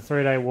it's a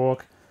 3-day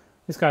walk.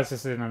 This guy's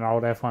just in an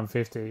old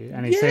F-150,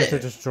 and he seems to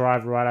just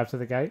drive right up to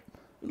the gate.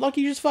 Like,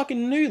 he just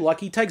fucking knew.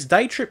 Like, he takes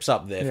day trips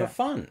up there for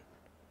fun.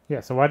 Yeah,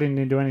 so why didn't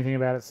he do anything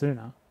about it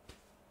sooner?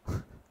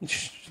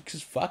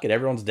 Because fuck it,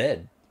 everyone's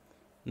dead.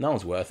 No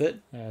one's worth it.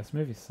 Yeah, this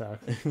movie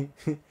sucks.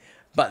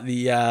 But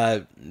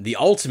the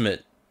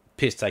ultimate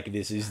piss take of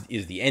this is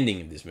the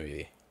ending of this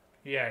movie.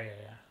 Yeah.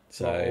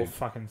 So all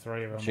fucking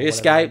 3 of them. She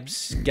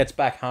escapes, gets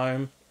back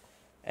home,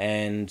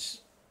 and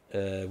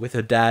with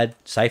her dad,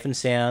 safe and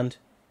sound.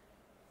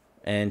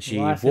 And she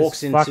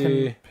walks into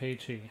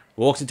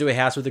a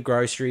house with the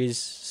groceries.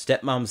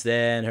 Stepmom's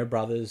there, and her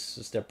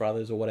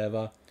stepbrothers or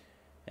whatever.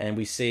 And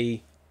we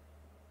see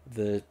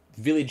the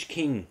village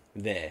king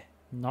there.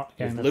 Not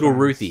with little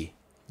Ruthie.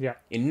 Yeah.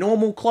 In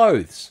normal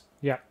clothes.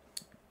 Yeah.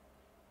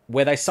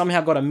 Where they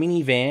somehow got a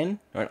minivan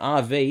or an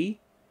RV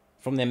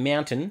from their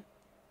mountain,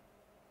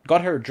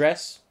 got her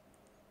address,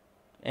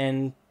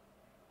 and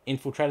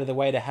infiltrated the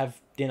way to have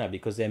dinner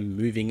because they're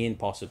moving in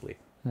possibly.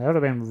 That would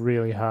have been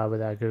really hard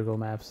without Google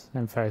Maps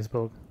and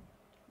Facebook.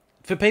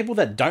 For people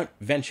that don't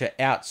venture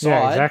outside,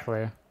 yeah,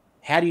 exactly.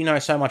 How do you know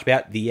so much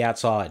about the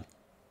outside?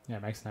 Yeah,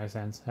 it makes no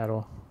sense at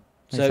all.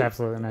 Makes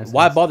absolutely no sense.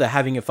 Why bother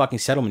having a fucking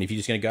settlement if you're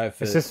just going to go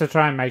for... It's just to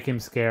try and make him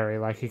scary,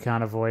 like you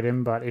can't avoid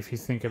him, but if you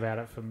think about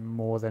it for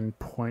more than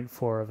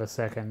 0.4 of a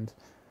second,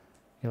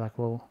 you're like,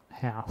 well,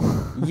 how?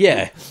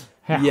 Yeah.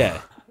 How? Yeah.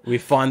 We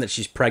find that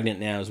she's pregnant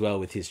now as well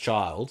with his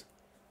child.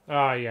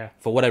 Oh, yeah.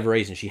 For whatever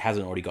reason, she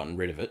hasn't already gotten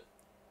rid of it.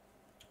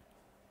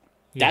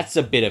 Yeah. That's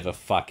a bit of a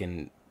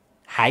fucking...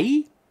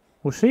 Hey?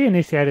 Well, she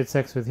initiated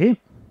sex with him.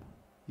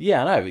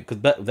 Yeah, I know, because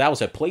that was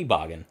her plea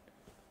bargain.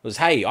 It was,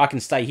 hey, I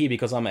can stay here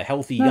because I'm a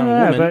healthy young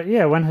woman. But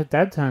yeah, when her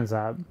dad turns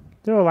up,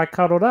 they're all like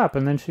cuddled up,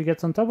 and then she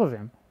gets on top of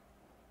him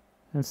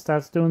and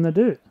starts doing the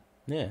do.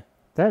 Yeah.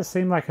 That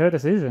seemed like her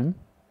decision.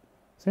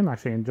 Seemed like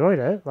she enjoyed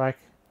it. Like.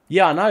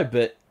 Yeah, I know,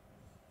 but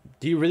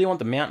do you really want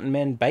the mountain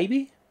man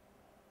baby?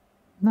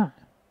 No.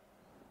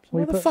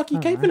 Why the fuck are you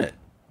keeping it?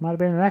 Might have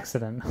been an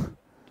accident.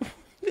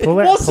 Pull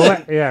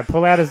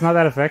out is not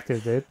that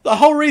effective, dude. The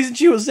whole reason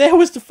she was there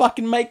was to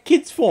fucking make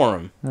kids for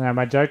him. No,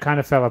 my joke kind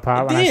of fell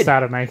apart when I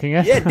started making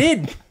it. Yeah, it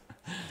did.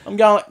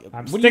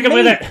 I'm sticking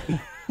with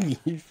it.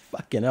 You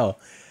fucking hell.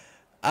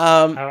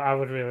 I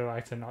would really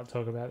like to not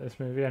talk about this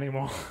movie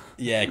anymore.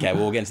 Yeah, okay,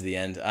 we'll get into the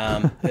end.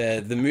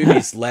 The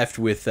movie's left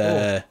with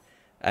a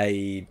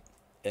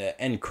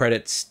end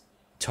credits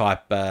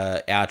type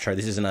outro.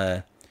 This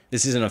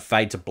isn't a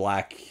fade to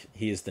black.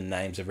 Here's the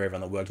names of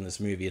everyone that worked on this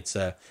movie. It's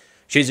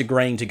she's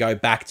agreeing to go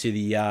back to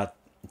the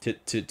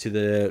to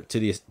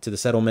the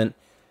settlement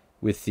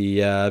with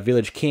the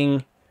village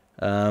king.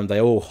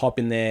 They all hop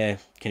in their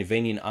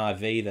convenient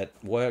RV that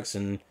works,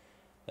 and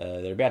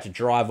they're about to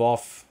drive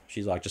off.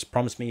 She's like, "Just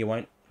promise me you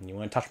won't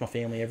touch my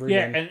family ever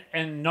again." Yeah,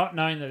 and not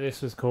knowing that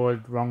this was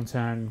called Wrong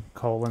Turn: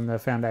 The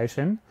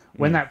Foundation.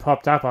 When that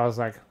popped up, I was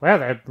like, "Wow,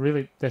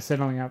 they're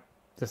settling up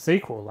the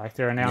sequel. Like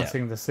they're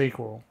announcing the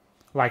sequel."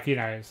 Like, you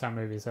know, some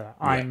movies are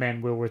Iron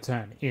Man will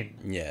return in.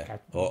 Yeah.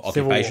 Or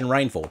Occupation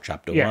Rainfall,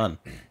 Chapter 1.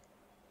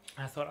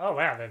 I thought, oh,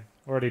 wow, they're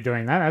already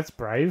doing that. That's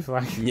brave.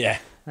 Like, yeah.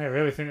 I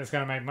really think it's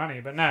going to make money.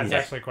 But no, it's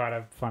actually quite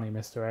a funny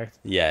misdirect.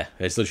 Yeah.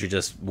 It's literally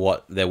just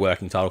what their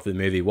working title for the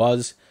movie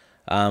was.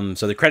 So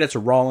the credits are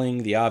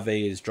rolling. The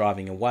RV is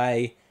driving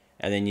away.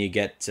 And then you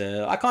get...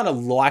 I kind of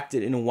liked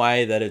it in a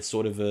way that it's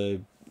sort of a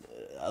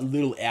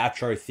little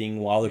outro thing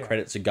while the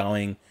credits are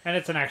going. And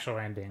it's an actual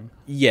ending.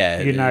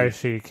 Yeah. You know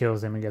she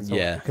kills him and gets off.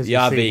 Yeah. The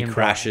RV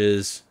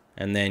crashes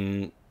and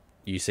then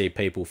you see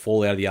people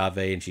fall out of the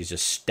RV and she's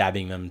just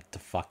stabbing them to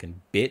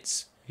fucking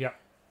bits. Yep.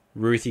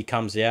 Ruthie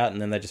comes out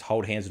and then they just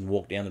hold hands and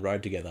walk down the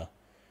road together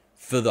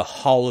for the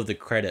whole of the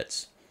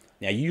credits.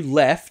 Now, you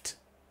left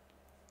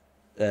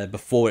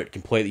before it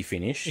completely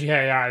finished.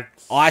 Yeah.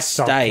 I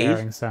stayed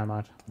caring so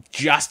much.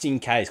 Just in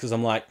case, because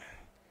I'm like,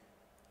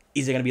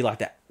 is there going to be like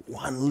that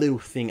one little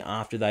thing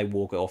after they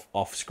walk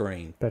off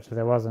screen? Bet you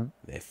there wasn't.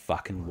 There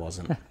fucking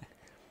wasn't.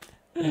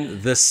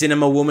 The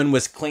cinema woman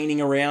was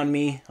cleaning around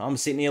me. I'm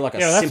sitting here like a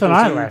that's simpleton.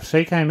 when I left.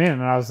 She came in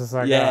and I was just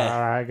like, all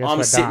right, I guess I'm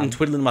we're sitting done.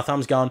 twiddling my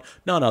thumbs going,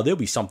 no, there'll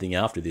be something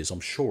after this. I'm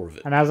sure of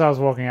it. And as I was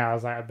walking out, I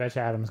was like, I bet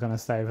you Adam's going to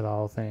stay for the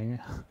whole thing.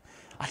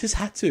 I just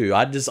had to.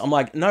 I'm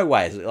like, no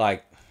way.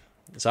 Like,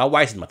 so I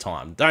wasted my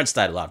time. Don't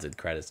stay till after the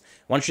credits.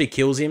 Once she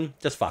kills him,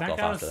 just fuck off after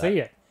that. Don't go see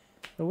it.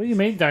 What do you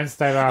mean don't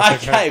stay till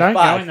after the credits? Don't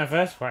go in the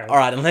first place. All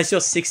right, unless you're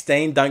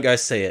 16, don't go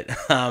see it.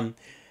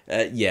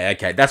 Yeah,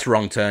 okay, that's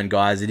wrong turn,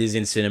 guys. It is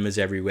in cinemas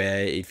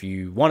everywhere. If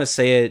you want to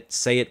see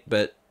it.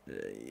 But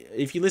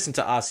if you listen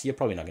to us, you're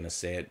probably not going to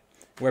see it.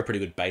 We're a pretty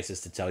good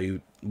basis to tell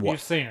you what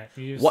you've seen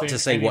it. What to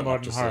see, what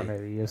not to see.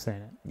 Movie, you've seen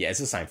it. Yeah, it's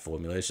the same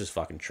formula. It's just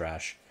fucking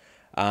trash.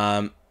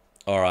 All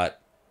right,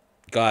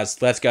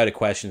 guys, let's go to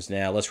questions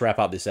now. Let's wrap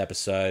up this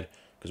episode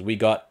because we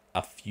got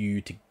a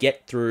few to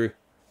get through,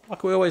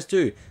 like we always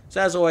do.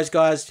 So as always,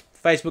 guys,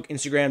 Facebook,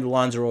 Instagram, the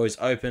lines are always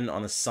open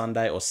on a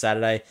Sunday or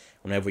Saturday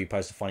whenever we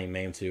post a funny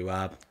meme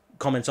to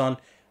comment on.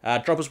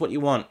 Drop us what you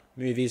want.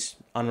 Movies,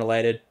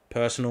 unrelated,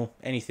 personal,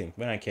 anything.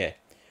 We don't care.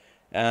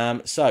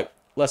 So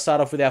let's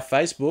start off with our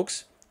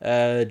Facebooks.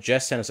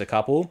 Jess sent us a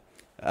couple.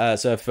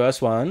 So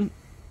first one,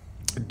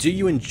 do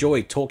you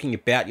enjoy talking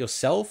about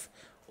yourself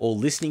or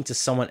listening to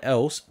someone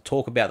else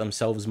talk about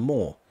themselves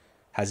more?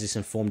 Has this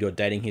informed your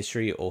dating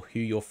history or who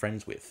you're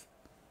friends with?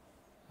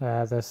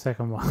 The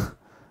second one.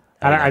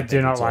 I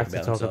do not like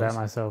to talk about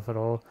myself at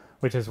all,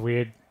 which is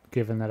weird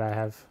given that I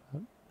have,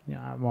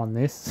 I'm on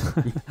this.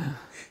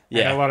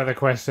 Yeah. And a lot of the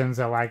questions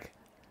are like,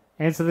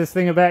 answer this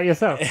thing about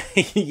yourself.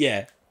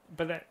 Yeah.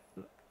 But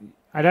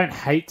I don't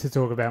hate to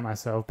talk about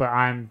myself, but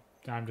I'm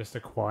just a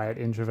quiet,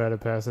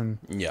 introverted person.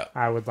 Yeah.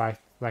 I would like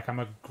I'm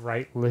a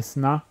great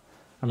listener.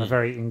 I'm a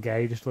very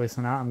engaged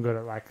listener. I'm good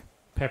at like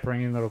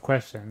peppering in little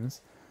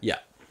questions. Yeah.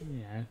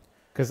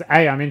 Because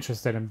A, I'm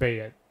interested, and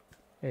B,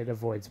 it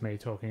avoids me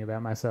talking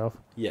about myself.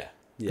 Yeah.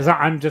 Because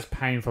I'm just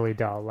painfully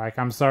dull. Like,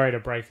 I'm sorry to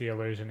break the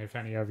illusion if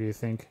any of you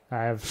think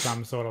I have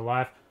some sort of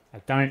life.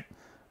 I don't.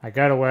 I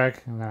go to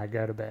work and then I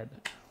go to bed.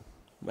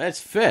 Well, it's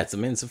fair. I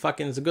mean, it's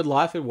a good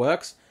life. It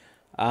works.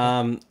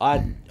 I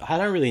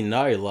don't really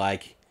know.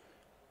 Like,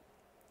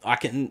 I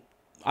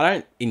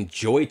don't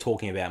enjoy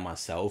talking about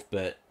myself,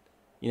 but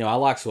I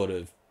like sort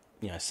of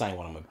saying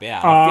what I'm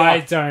about.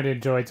 I don't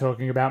enjoy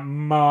talking about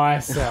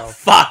myself.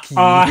 Fuck you,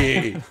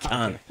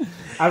 cunt.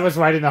 I was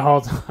waiting the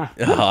whole time.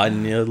 I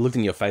looked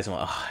in your face and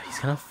I'm like, he's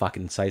going to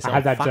fucking say something.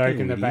 I had that joke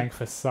in the bank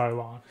for so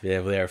long. Yeah,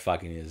 well, there it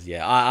fucking is.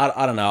 Yeah,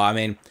 I don't know. I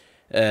mean,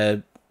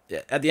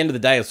 at the end of the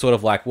day, it's sort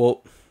of like,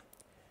 well,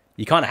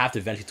 you kind of have to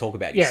eventually talk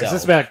about yourself. Yeah, it's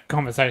just about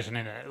conversation,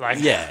 isn't it? Like,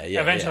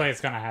 eventually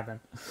it's going to happen.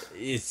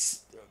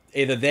 It's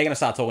either they're going to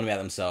start talking about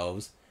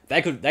themselves.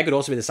 They could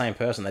also be the same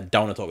person that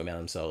don't want to talk about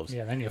themselves.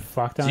 Yeah, then you're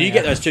fucked. So you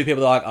get those two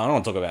people that are like, I don't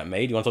want to talk about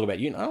me. Do you want to talk about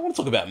you? No, I don't want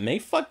to talk about me.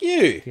 Fuck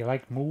you. Do you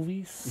like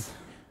movies?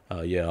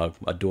 Oh, yeah,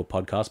 I do a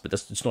podcast, but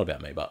it's not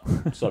about me, but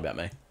it's not about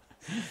me.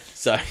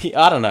 So,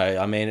 I don't know.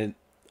 I mean,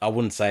 I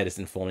wouldn't say it's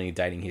informing your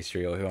dating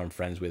history or who I'm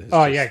friends with.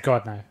 Yeah,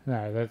 God, no.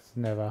 No, that's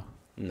never.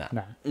 No,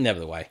 never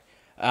the way.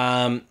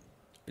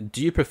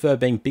 Do you prefer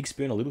being big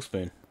spoon or little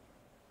spoon?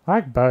 I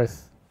like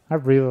both. I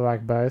really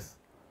like both.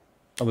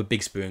 I'm a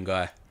big spoon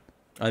guy.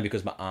 Only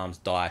because my arms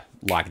die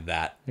like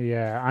that.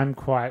 Yeah, I'm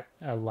quite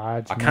a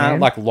large man. I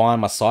can't lie on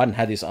my side and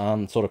have this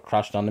arm sort of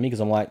crushed under me because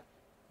I'm like,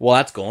 well,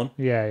 that's gone.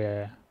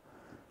 Yeah.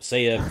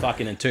 See you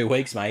fucking in 2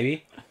 weeks,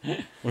 maybe.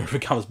 When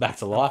it comes back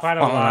to life. I'm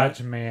quite a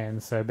large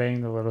man, so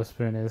being the little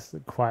spoon is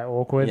quite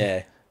awkward.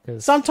 Yeah.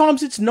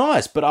 Sometimes it's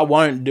nice, but I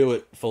won't do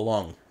it for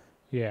long.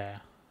 Yeah.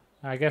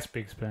 I guess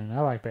big spoon.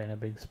 I like being a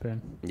big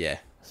spoon. Yeah.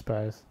 I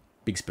suppose.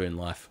 Big spoon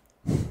life.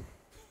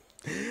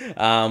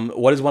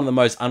 What is one of the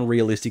most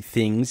unrealistic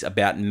things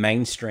about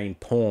mainstream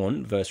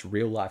porn versus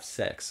real life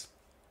sex?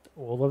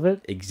 All of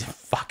it?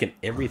 Fucking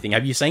everything.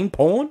 Have you seen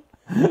porn?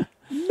 None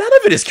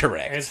of it is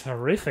correct. It's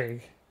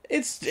horrific.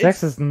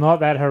 Sex is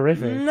not that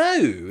horrific.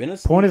 No. And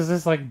porn is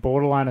just like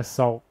borderline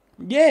assault.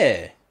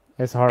 Yeah.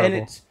 It's horrible.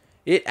 And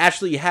it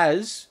actually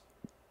has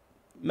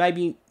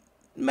maybe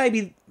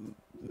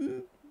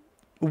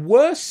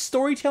worse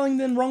storytelling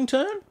than Wrong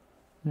Turn.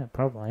 Yeah,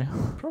 probably.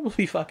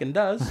 Probably fucking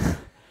does.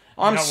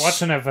 I'm not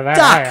watching it for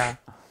that.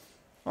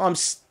 I'm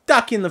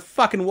stuck in the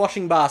fucking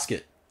washing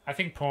basket. I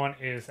think porn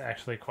is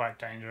actually quite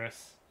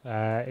dangerous.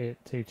 It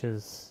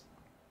teaches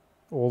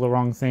all the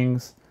wrong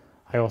things.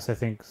 I also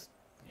think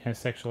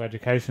sexual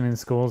education in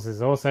schools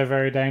is also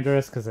very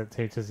dangerous because it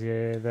teaches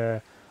you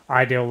the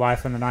ideal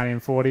life in the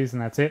 1940s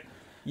and that's it.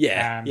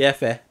 Yeah,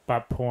 fair.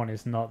 But porn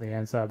is not the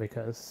answer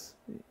because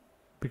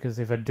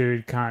if a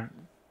dude can't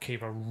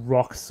keep a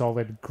rock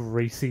solid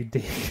greasy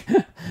dick,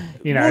 for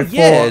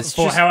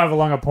however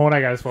long a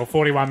porno goes for,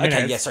 41 minutes.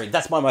 Okay, yeah, sorry,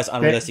 that's my most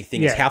unrealistic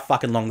thing is how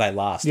fucking long they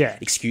last. Yeah.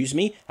 Excuse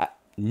me?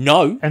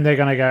 No. And they're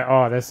going to go,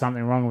 oh, there's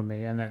something wrong with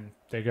me, and then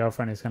their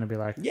girlfriend is going to be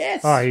like,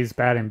 yes. Oh, he's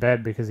bad in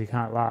bed because he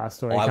can't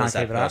last, or he can't keep it up. I was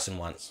that person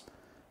once.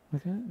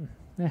 Okay,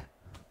 yeah.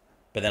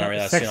 But then I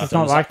realised sex is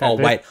not like that.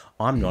 Wait,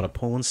 I'm not a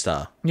porn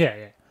star. Yeah.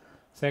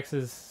 Sex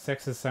is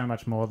so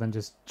much more than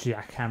just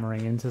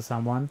jackhammering into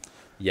someone.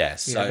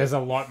 Yes. So there's a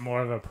lot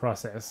more of a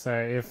process.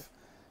 So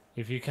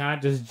if you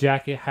can't just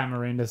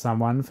jackhammer into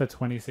someone for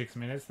 26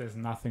 minutes, there's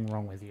nothing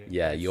wrong with you.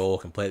 Yeah, you're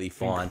completely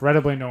fine.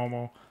 Incredibly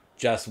normal.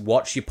 Just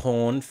watch your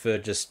porn for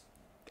just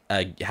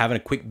having a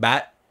quick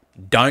bat.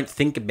 Don't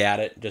think about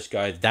it. Just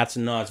go, that's a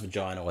nice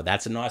vagina or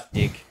that's a nice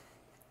dick.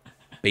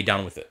 Be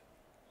done with it.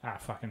 I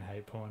fucking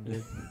hate porn,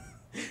 dude.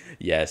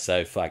 Yeah,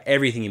 so fuck.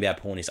 Everything about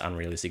porn is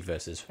unrealistic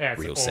versus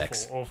real awful,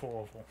 sex.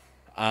 Awful.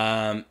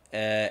 And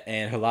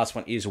her last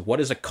one is, what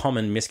is a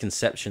common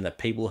misconception that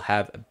people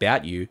have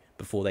about you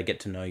before they get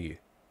to know you?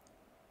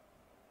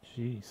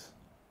 Jeez.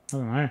 I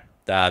don't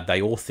know.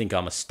 They all think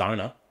I'm a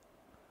stoner.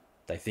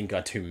 They think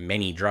I do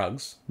many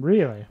drugs.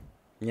 Really?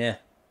 Yeah.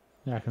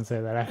 Yeah, I can say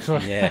that,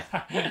 actually.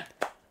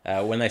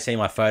 Yeah. When they see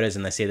my photos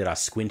and they see that I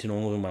squint in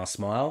all of them when I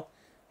smile,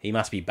 he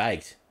must be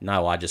baked.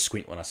 No, I just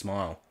squint when I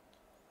smile.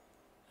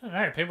 I don't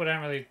know. People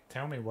don't really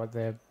tell me what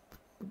they're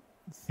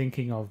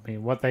thinking of me,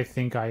 what they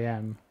think I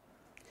am.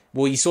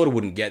 Well, you sort of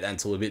wouldn't get that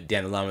until a bit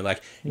down the line. We're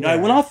like, you know,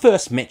 when I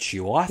first met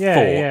you, I thought...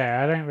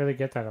 Yeah, I don't really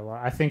get that a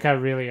lot. I think I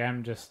really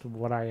am just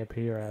what I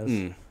appear as.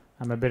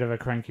 I'm a bit of a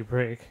cranky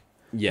prick.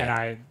 Yeah. And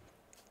I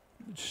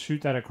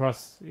shoot that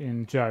across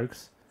in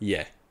jokes.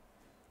 Yeah.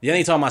 The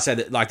only time I say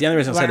that, like, the only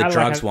reason I say the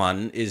drugs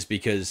one is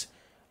because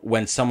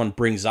when someone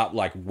brings up,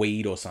 like,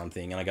 weed or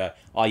something, and I go,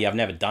 oh, yeah, I've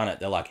never done it,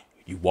 they're like,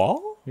 you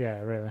what? Yeah,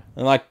 really.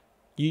 And like,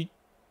 you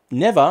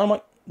never? I'm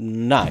like,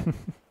 no.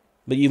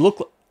 But you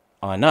look...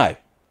 I know.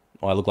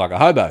 I look like a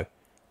hobo.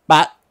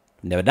 But,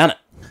 never done it.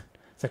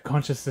 It's a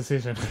conscious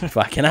decision.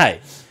 Fucking A.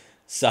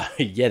 So,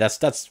 yeah,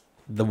 that's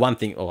the one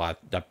thing... Oh, I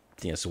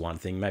think it's the one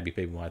thing. Maybe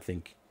people might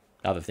think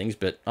other things,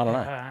 but I don't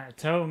know.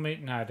 Tell me...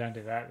 No, don't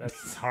do that.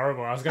 That's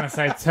horrible. I was going to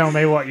say, tell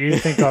me what you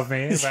think of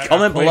me. But,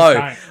 comment below.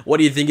 Don't. What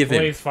do you think of please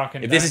him?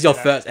 Fucking if this is your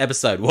first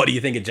episode, what do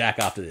you think of Jack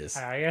after this?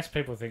 I guess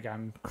people think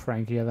I'm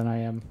crankier than I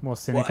am. More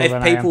cynical than I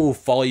am. If people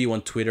follow you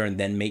on Twitter and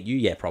then meet you,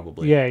 yeah,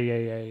 probably.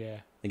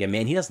 Yeah. They go,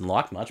 man, he doesn't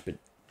like much, but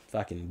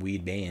fucking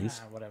weird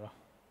bands.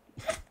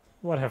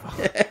 Whatever.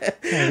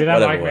 If you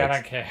don't like me, I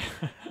don't care.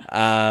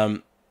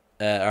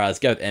 All right, let's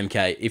go with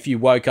MK. If you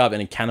woke up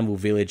in a cannibal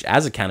village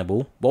as a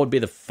cannibal, what would be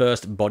the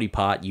first body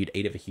part you'd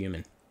eat of a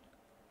human?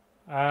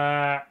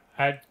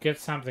 I'd get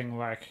something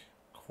like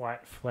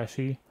quite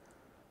fleshy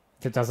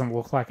that doesn't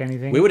look like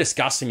anything. We were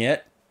discussing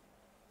it.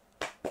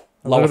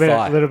 A little bit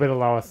of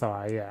lower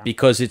thigh, yeah.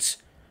 Because it's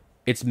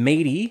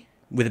meaty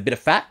with a bit of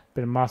fat,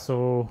 bit of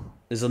muscle.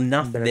 There's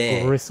enough bit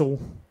there. Of gristle.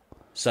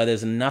 So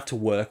there's enough to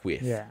work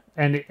with. Yeah,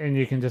 and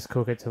you can just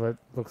cook it till it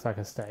looks like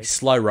a steak.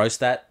 Slow roast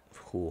that.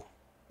 Ooh.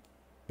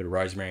 Bit of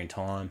rosemary and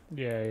thyme.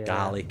 Yeah.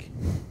 Garlic.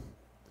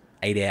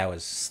 8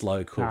 hours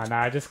slow cooked. No,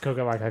 I just cook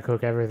it like I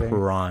cook everything.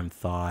 Prime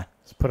thigh.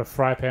 Just put a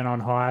fry pan on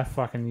high,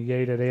 fucking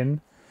yeet it in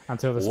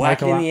until the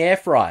smoke alarm... in the air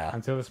fryer.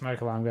 Until the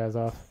smoke alarm goes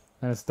off.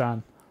 Then it's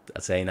done.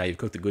 That's how you know you've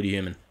cooked a good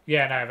human.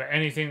 Yeah, no, but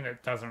anything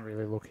that doesn't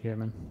really look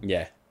human.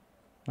 Yeah.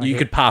 Like you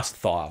could pass the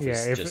thigh off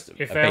as just a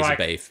piece of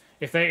beef.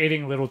 If they're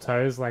eating little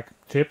toes like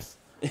chips,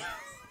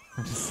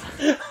 it's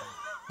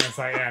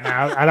like, yeah,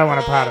 no, I don't want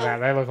a part of that.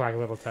 They look like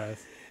little toes.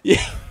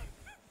 Yeah.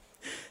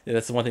 Yeah,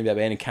 that's the one thing about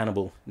being a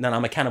cannibal. No,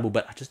 I'm a cannibal,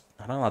 but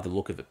I don't like the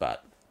look of it,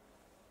 but...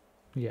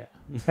 Yeah.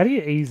 How do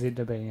you ease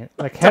into being it?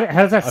 Like, how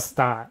does that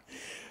start?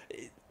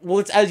 Well,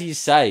 it's as you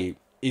say.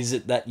 Is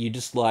it that you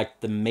just like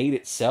the meat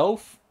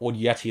itself, or do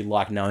you actually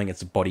like knowing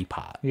it's a body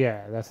part?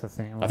 Yeah, that's the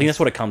thing. I think that's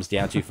what it comes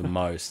down to for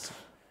most.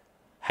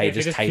 Hey, if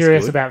you're just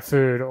curious about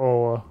food,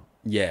 or...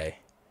 Yeah.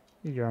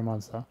 You're a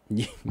monster.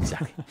 Yeah,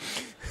 exactly.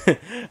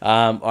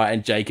 All right,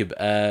 and Jacob,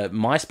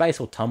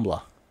 MySpace or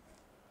Tumblr?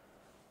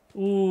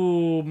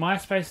 Ooh,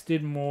 MySpace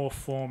did more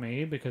for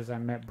me because I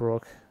met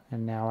Brooke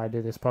and now I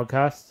do this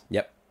podcast.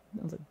 Yep.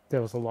 There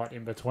was a lot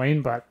in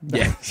between, but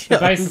the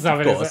basis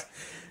of it is that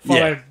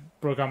followed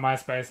Brooke on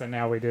MySpace and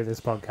now we do this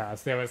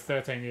podcast. There was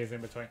 13 years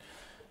in between.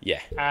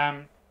 Yeah.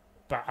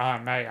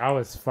 But mate, I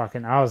was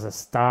a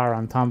star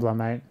on Tumblr,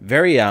 mate.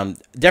 Very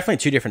definitely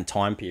two different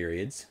time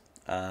periods.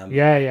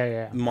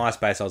 Yeah.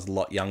 MySpace I was a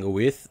lot younger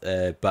with,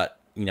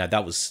 but you know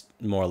that was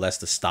more or less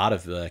the start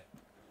of the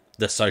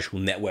social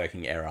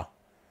networking era.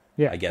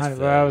 Yeah, I guess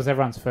that was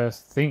everyone's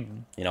first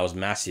thing. You know, it was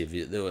massive.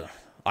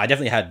 I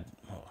definitely had,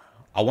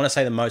 I want to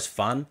say, the most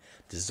fun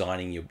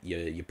designing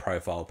your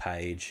profile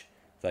page,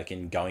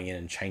 fucking going in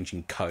and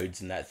changing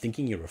codes and that,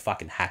 thinking you're a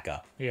fucking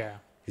hacker. Yeah.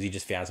 Because you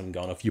just found something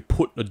going off. You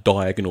put a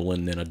diagonal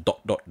and then a ...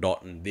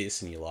 and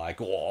this, and you're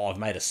like, oh, I've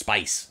made a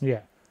space.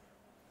 Yeah.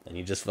 And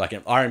you just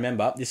fucking... I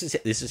remember, this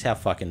is how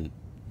fucking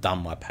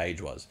dumb my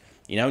page was.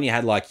 You know when you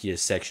had like your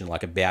section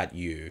like about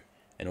you,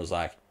 and it was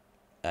like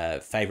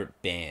favorite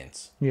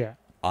bands. Yeah.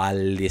 I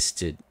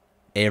listed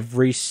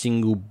every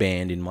single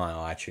band in my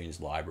iTunes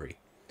library,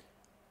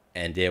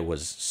 and there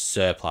was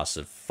surplus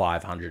of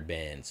 500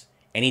 bands.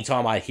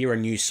 Anytime I hear a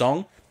new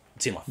song,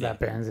 it's in my thing. That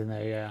band's in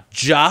there, yeah.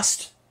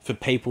 Just for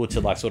people to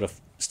like sort of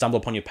stumble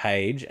upon your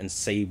page and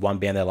see one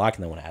band they like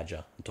and they want to add you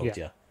and talk to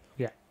you.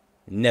 Yeah.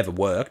 It never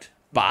worked,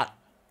 but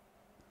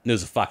it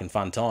was a fucking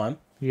fun time.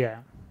 Yeah.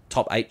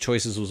 top 8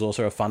 choices was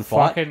also a fun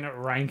fight. Fucking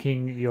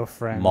ranking your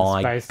friends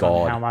My based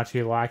God. on how much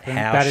you like them.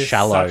 How that is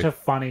shallow. such a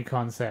funny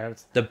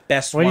concept. The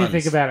best What ones... do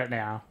you think about it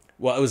now?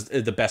 Well, it was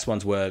the best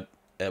ones were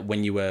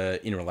when you were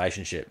in a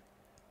relationship,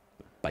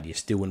 but you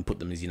still wouldn't put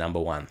them as your number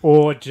one.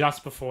 Or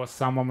just before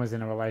someone was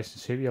in a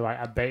relationship, you're like,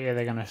 I bet you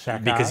they're going to shack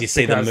up. Because you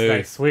see them move.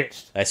 They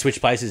switched. They switch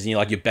places and you're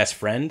like your best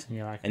friend. And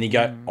you're like, and you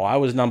go, oh, I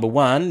was number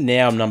 1,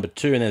 now I'm number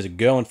 2, and there's a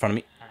girl in front of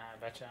me. I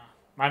betcha.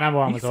 My number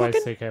 1 was always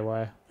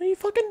CKY. Are you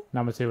fucking?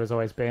 Number 2 was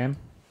always Bam.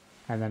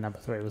 And then number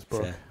 3 was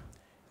Brooke. So,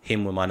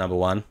 him were my number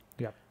 1.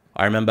 Yep.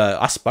 I remember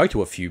I spoke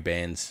to a few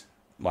bands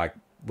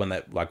when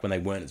they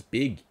weren't as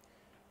big,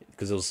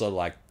 because it was sort of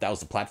like that was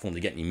the platform to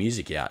get your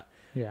music out.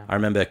 Yeah. I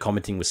remember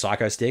commenting with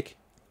Psycho Stick.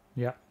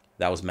 Yep.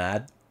 That was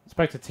mad.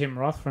 Spoke to Tim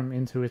Roth from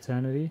Into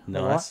Eternity.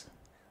 Nice.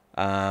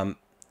 I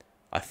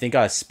think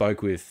I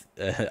spoke with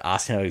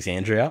Asking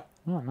Alexandria.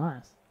 Oh,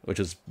 nice. Which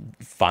was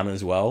fun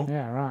as well.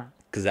 Yeah, right.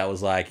 Because that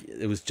was like,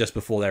 it was just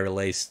before they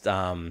released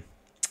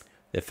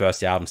their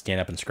first album, Stand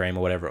Up and Scream,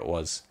 or whatever it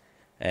was.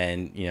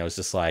 And, you know, it was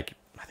just like,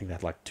 I think they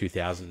had like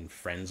 2,000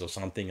 friends or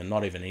something, and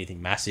not even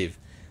anything massive.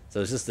 So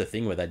it's just the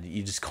thing where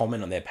you just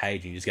comment on their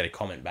page and you just get a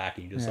comment back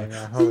and you just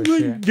holy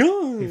shit.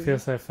 God. You feel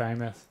so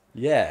famous.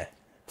 Yeah.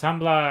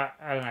 Tumblr,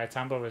 I don't know,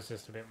 Tumblr was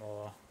just a bit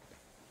more...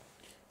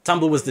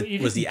 Tumblr was the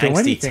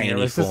angsty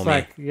teeny for me.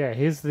 Like, yeah,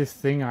 here's this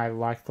thing I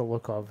like the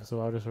look of,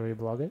 so I'll just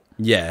reblog it.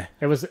 Yeah.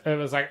 It was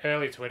like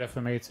early Twitter for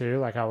me too.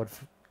 Like I would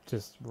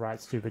just write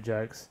stupid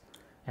jokes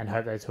and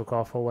hope they took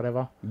off or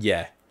whatever.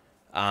 Yeah.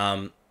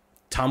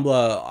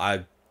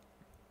 Tumblr,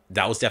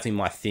 that was definitely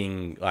my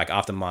thing. Like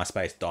after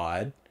MySpace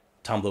died,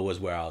 Tumblr was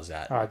where I was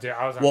at. Oh, dude,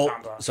 I was on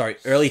Tumblr. Sorry,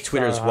 early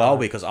Twitter as well,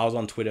 because I was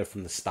on Twitter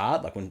from the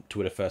start, like when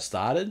Twitter first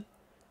started.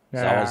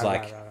 Yeah, so I was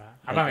like... Right.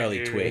 I'm only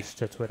early tweet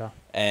to Twitter,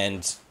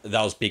 and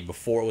that was big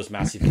before it was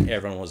massive.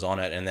 Everyone was on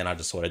it, and then I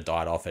just sort of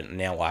died off it. And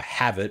now I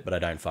have it, but I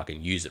don't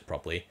fucking use it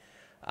properly.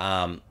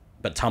 But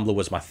Tumblr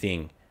was my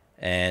thing,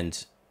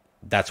 and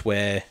that's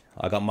where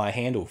I got my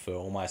handle for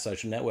all my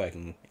social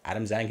networking.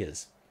 Adam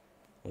Zankers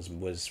was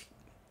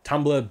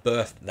Tumblr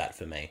birthed that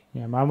for me.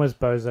 Yeah, mine was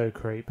Bozo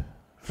Creep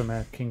from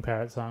a King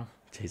Parrot song.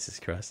 Jesus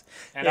Christ!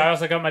 And I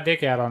also got my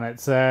dick out on it,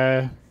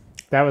 so.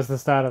 That was the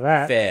start of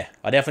that. Fair.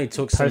 I definitely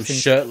took some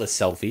shirtless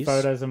selfies.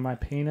 Photos of my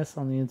penis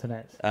on the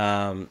internet.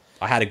 I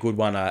had a good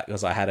one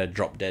because I had a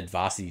Drop Dead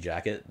varsity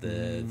jacket,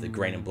 the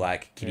green and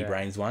black Kitty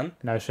Brains one.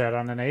 No shirt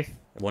underneath.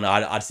 Well, no,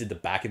 I just did the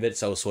back of it,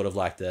 so it was sort of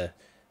like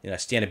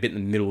stand a bit in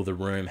the middle of the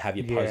room, have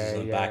your poses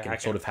on the back, and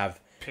sort of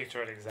have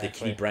picture it exactly. The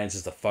Kitty Brains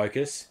as the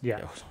focus.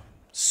 Yeah.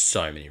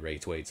 So many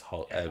retweets,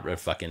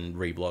 fucking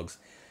reblogs.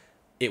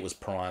 It was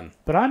prime.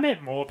 But I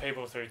met more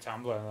people through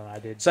Tumblr than I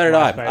did. So did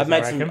I.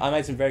 I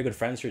made some very good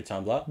friends through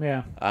Tumblr.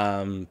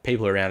 Yeah.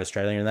 People around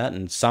Australia and that,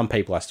 and some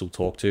people I still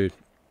talk to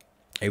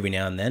every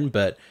now and then.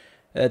 But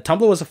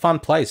Tumblr was a fun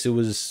place. It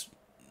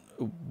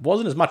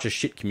wasn't as much a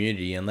shit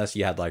community unless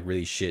you had like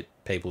really shit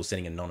people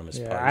sending anonymous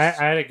posts.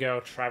 I had a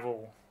girl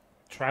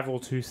travel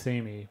to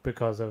see me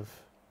because of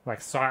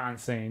like sight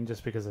unseen,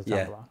 just because of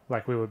Tumblr. Yeah.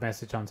 Like we would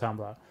message on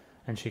Tumblr,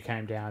 and she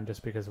came down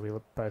just because we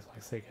both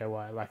like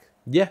CKY. Like.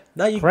 Yeah,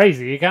 no,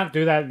 crazy. You can't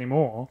do that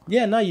anymore.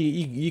 Yeah, no,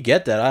 you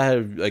get that. I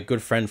had a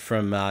good friend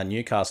from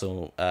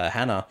Newcastle,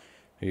 Hannah,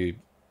 who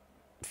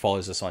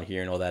follows us on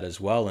here and all that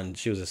as well, and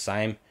she was the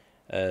same.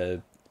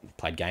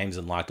 Played games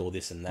and liked all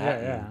this and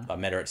that. Yeah. And I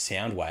met her at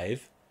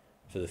Soundwave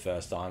for the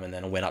first time, and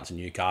then I went up to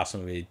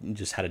Newcastle and we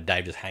just had a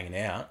day just hanging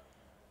out,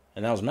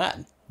 and that was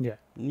mad. Yeah,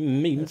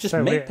 meet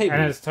people,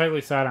 and it's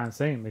totally sight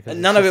unseen because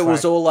none of it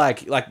was all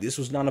like this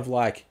was none of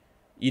like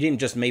you didn't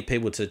just meet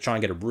people to try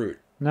and get a route.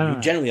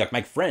 No, generally like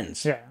make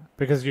friends. Yeah,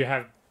 because you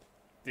have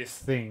this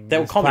thing. They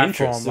were common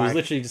interests. It was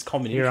literally just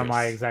common interests. Here are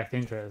my exact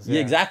interests.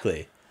 Yeah,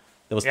 exactly.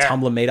 There was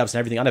Tumblr meetups and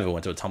everything. I never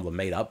went to a Tumblr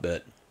meetup,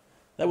 but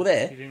they were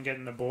there. You didn't get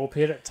in the ball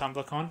pit at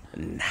TumblrCon?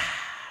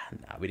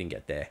 Nah, we didn't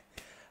get there.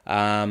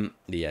 Yeah,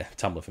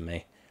 Tumblr for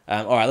me.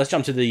 All right, let's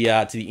jump to the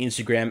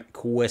Instagram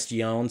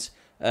questions.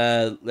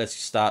 Let's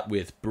start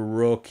with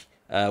Brooke.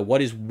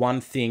 What is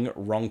one thing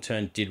Wrong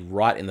Turn did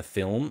right in the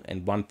film,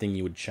 and one thing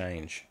you would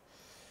change?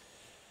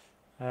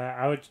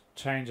 I would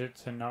change it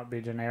to not be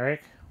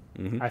generic.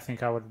 Mm-hmm. I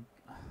think I would...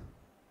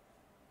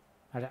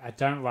 I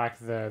don't like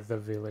the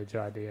village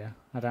idea.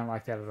 I don't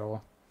like that at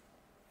all.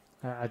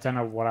 I don't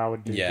know what I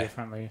would do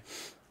differently.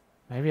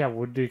 Maybe I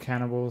would do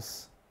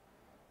cannibals,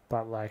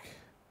 but like...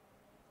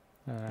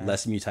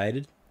 less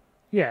mutated?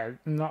 Yeah,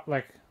 not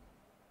like...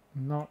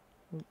 Not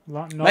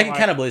make like it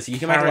cannibalistic. You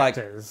can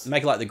characters.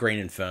 make it like the Green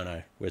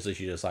Inferno, where it's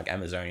literally just like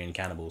Amazonian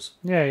cannibals.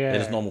 Yeah. They're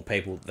just normal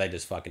people. They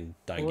just fucking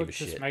don't give a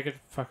shit. Just make it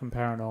fucking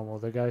paranormal.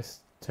 The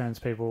ghost turns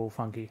people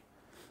funky,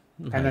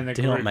 no, and then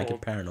do not make it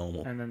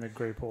paranormal. And then the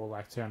group all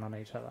like turn on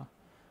each other.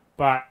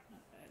 But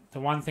the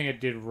one thing it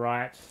did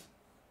right,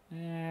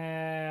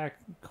 I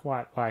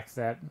quite like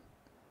that.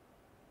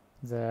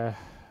 The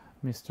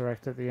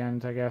misdirect at the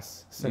end, I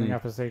guess, setting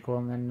up a sequel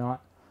and then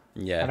not.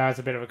 Yeah. I know it's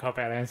a bit of a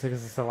cop-out answer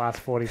because it's the last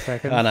 40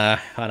 seconds. I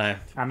know.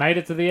 I made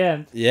it to the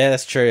end. Yeah,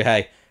 that's true.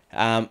 Hey,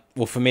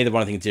 well, for me, the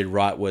one thing it did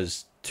right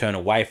was turn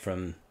away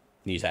from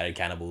mutated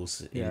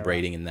cannibals,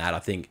 inbreeding and that. I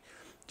think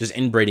just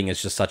inbreeding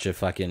is just such a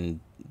fucking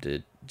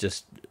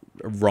just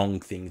a wrong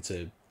thing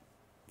to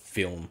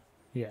film.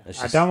 Yeah,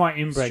 I don't want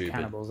inbred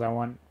cannibals. I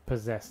want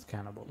possessed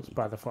cannibals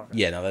by the forest.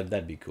 Yeah, no,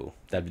 that'd be cool.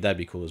 That'd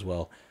be cool as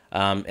well.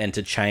 And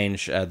to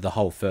change the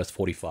whole first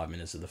 45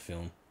 minutes of the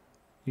film.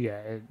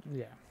 Yeah.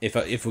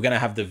 If we're gonna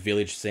have the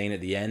village scene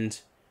at the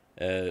end,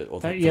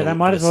 that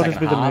might as well just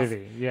be the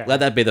movie. Yeah, let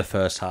that be the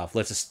first half.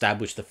 Let's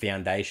establish the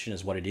foundation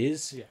as what it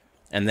is. Yeah,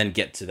 and then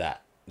get to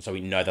that, so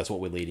we know that's what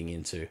we're leading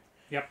into.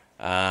 Yep.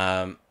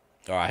 All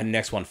right.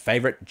 Next one,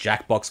 favorite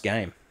Jackbox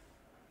game.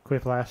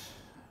 Quiplash.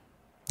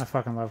 I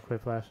fucking love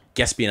Quiplash.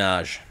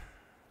 Gaspionage.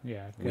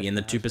 Yeah. We in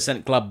the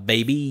 2% club,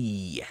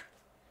 baby.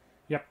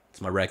 Yep.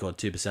 It's my record,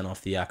 2%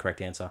 off the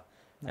correct answer,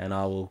 and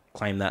I will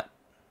claim that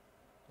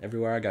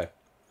everywhere I go.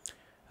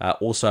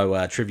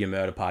 Also, Trivia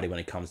Murder Party when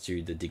it comes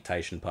to the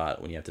dictation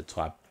part, when you have to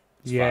type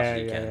as fast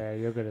as you can. Yeah,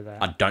 you're good at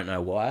that. I don't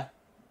know why,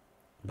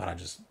 but I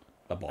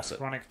boss it.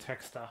 Chronic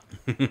texter.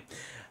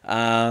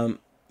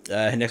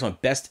 Next one,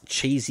 best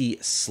cheesy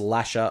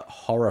slasher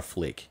horror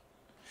flick.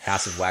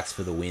 House of Wax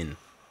for the win.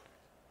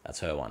 That's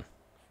her one.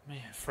 Man,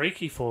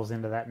 Freaky falls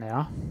into that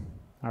now,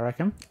 I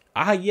reckon.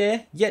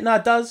 Yeah, no,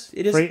 it does.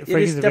 It is. It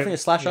is definitely a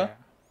slasher, yeah.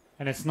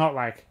 And it's not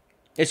like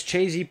it's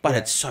cheesy, but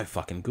it's so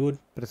fucking good.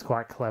 But it's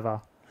quite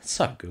clever. It's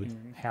so good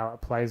in how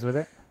it plays with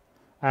it.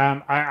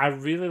 I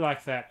really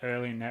like that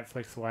early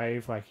Netflix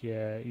wave, like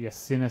your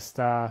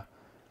Sinister,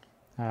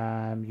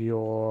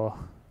 your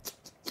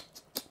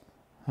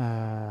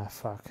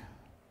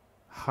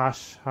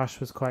Hush. Hush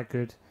was quite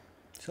good.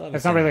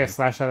 It's not really a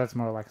slasher. That's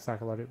more like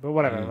psychological, but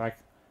whatever. Like,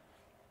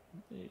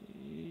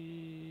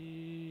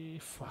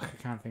 fuck,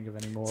 I can't think of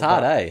any more. It's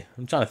hard, eh?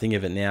 I'm trying to think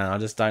of it now. I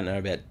just don't know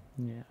about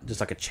just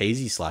like a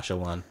cheesy slasher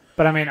one.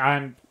 But I mean,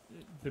 I'm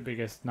the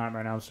biggest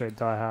Nightmare on Elm Street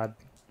diehard.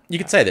 You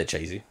could say they're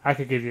cheesy. I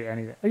could give you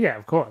anything. Yeah,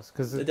 of course,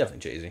 because they're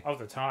definitely cheesy of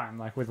the time,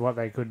 like with what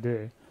they could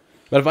do.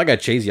 But if I go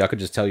cheesy, I could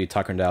just tell you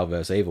Tucker and Dale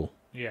vs. Evil.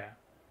 Yeah.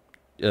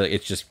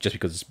 It's just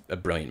because it's a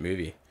brilliant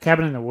movie.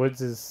 Cabin in the Woods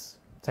is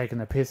taking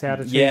the piss out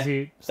of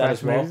cheesy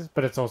slash movies,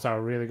 but it's also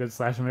a really good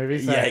slash movie.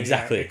 So yeah,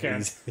 exactly.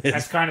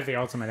 That's kind of the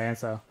ultimate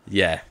answer.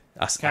 Yeah.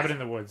 Cabin in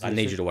the Woods. I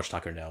need you to watch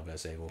Tucker and Dale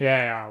vs. Evil.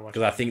 Yeah, I'll watch it.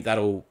 Because I think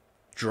that'll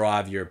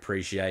drive your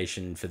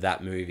appreciation for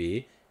that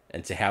movie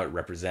and to how it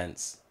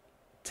represents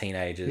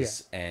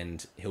teenagers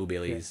and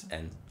hillbillies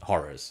and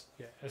horrors.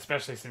 Yeah,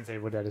 especially since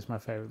Evil Dead is my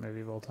favorite movie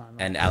of all time.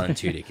 And Alan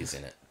Tudyk is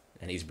in it,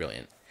 and he's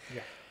brilliant.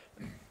 Yeah.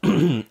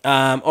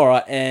 All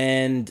right,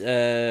 and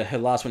her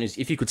last one is: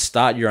 if you could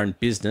start your own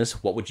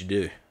business, what would you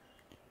do?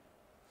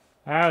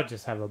 I would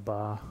just have a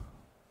bar.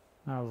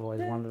 I've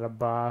always wanted a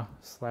bar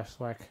 /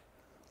 like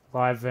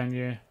live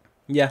venue.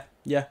 Yeah.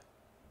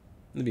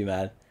 That'd be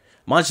mad.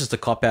 Mine's just a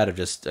cop out of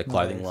just a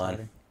clothing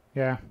line.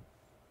 Yeah.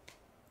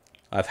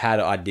 I've had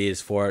ideas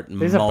for it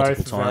These multiple are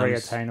both times. Very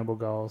attainable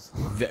goals.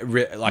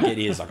 Like it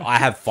is. Like I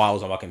have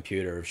files on my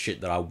computer of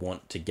shit that I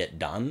want to get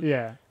done.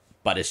 Yeah.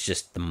 But it's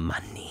just the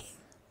money.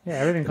 Yeah,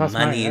 everything costs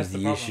money. Money is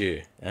the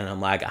issue. And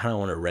I'm like, I don't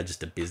want to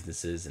register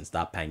businesses and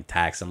start paying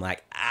tax. I'm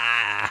like,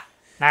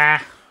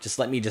 just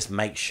let me just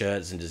make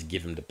shirts and just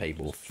give them to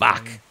people.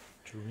 Fuck.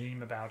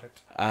 Dream about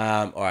it.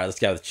 All right, let's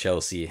go with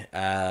Chelsea.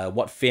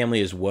 What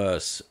family is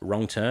worse,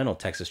 Wrong Turn or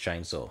Texas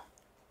Chainsaw?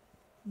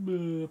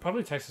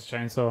 Probably Texas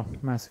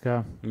Chainsaw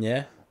Massacre.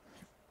 Yeah?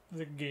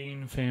 The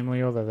Gein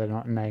family, although they're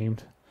not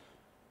named.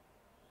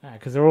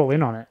 Because they're all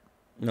in on it.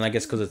 And I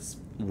guess because it's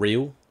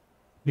real.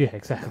 Yeah,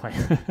 exactly.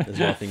 There's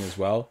one thing as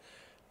well.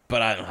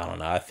 But I don't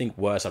know. I think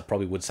worse, I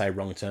probably would say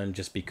Wrong Turn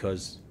just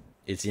because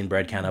it's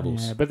inbred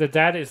cannibals. Yeah, but the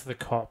dad is the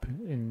cop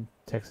in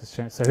Texas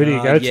Chainsaw. So who do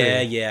you go to?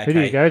 Yeah, Who do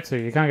you go to?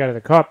 You can't go to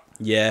the cop.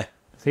 Yeah.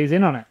 He's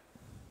in on it.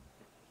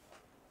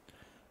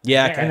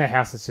 Yeah, okay. And their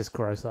house is just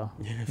grosser.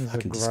 Yeah,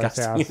 fucking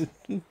disgusting.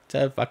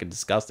 So fucking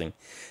disgusting.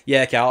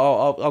 Yeah, okay,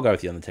 I'll go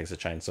with you on the Texas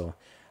Chainsaw.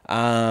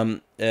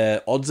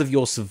 Odds of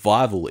your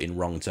survival in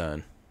Wrong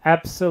Turn.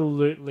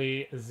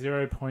 Absolutely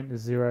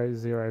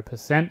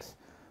 0.00%.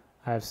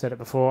 I've said it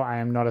before, I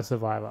am not a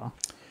survivor.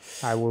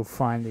 I will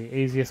find the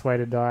easiest way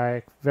to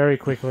die very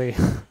quickly.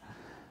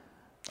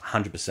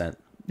 100%.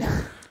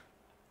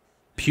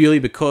 Purely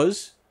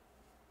because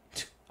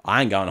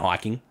I ain't going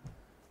hiking.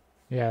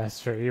 Yeah,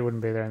 that's true. You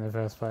wouldn't be there in the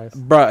first place.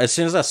 Bro, as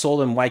soon as I saw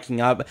them waking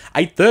up,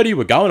 8:30,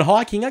 we're going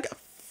hiking. I go,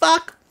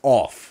 fuck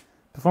off.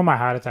 Before my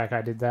heart attack,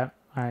 I did that.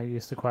 I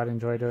used to quite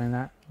enjoy doing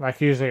that.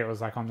 Like, usually it was,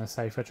 like, on the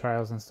safer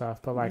trails and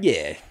stuff. But, like,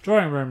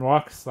 drawing room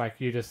locks, like,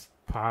 you just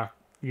park,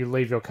 you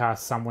leave your car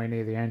somewhere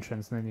near the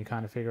entrance, and then you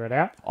kind of figure it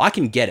out. I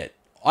can get it.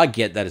 I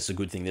get that it's a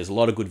good thing. There's a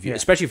lot of good views,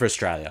 especially for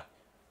Australia.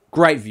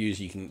 Great views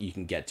you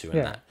can get to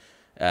in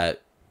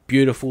that.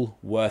 Beautiful,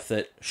 worth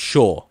it,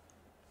 sure.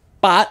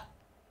 But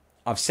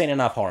I've seen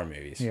enough horror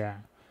movies. Yeah.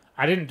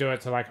 I didn't do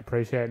it to, like,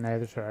 appreciate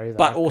nature either.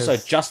 But also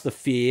just the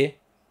fear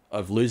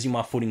of losing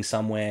my footing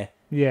somewhere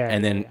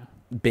and then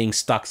being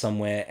stuck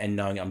somewhere and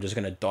knowing I'm just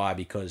going to die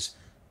because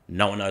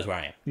no one knows where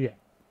I am. Yeah.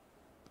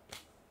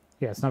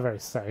 Yeah, it's not very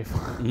safe.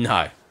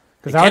 No.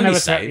 Because I would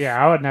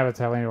never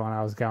tell anyone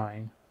I was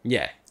going.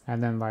 Yeah.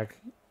 And then, like,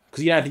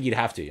 Because you don't think you'd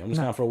have to. I'm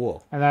just going for a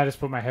walk. And then I just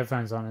put my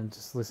headphones on and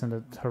just listen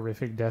to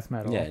horrific death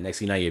metal. Yeah, next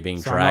thing you know, you're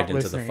being dragged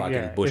into the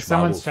fucking bush. If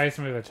someone's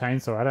chasing me with a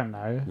chainsaw, I don't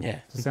know. Yeah.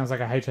 It just sounds like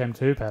a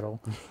HM2 pedal.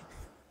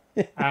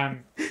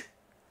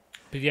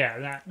 But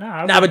yeah,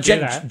 but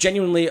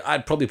genuinely,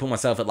 I'd probably put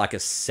myself at like a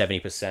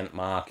 70%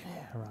 mark.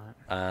 Yeah,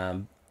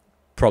 right.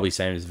 Probably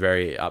seems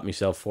very up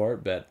myself for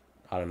it, but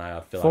I don't know.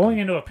 I feel falling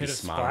like into a pit of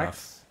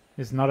spikes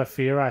is not a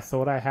fear I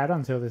thought I had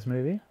until this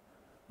movie.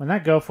 When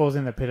that girl falls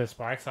in the pit of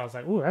spikes, I was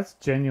like, "Ooh, that's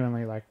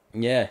genuinely like."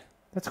 Yeah.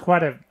 That's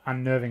quite an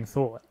unnerving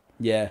thought.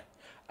 Yeah,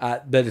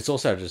 but it's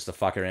also just the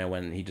fuck around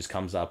when he just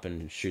comes up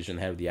and shoots you in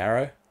the head with the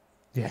arrow.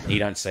 Yeah. You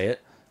don't see it.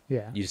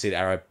 Yeah. You see the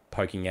arrow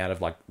poking out of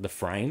like the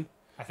frame.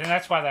 I think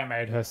that's why they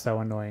made her so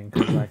annoying,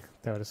 because like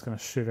they were just going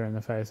to shoot her in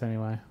the face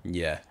anyway.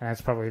 Yeah. And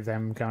that's probably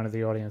them going to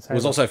the audience. Hey, it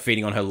was also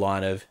feeding on her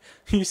line of,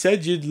 "You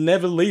said you'd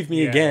never leave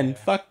me again. Yeah.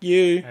 Fuck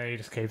you." And he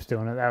just keeps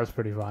doing it. That was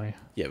pretty funny.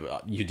 Yeah,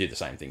 but you did the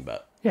same thing,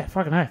 but... Yeah,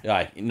 fucking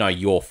hey. No,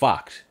 you're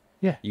fucked.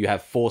 Yeah. You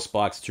have 4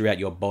 spikes throughout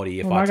your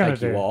body. If I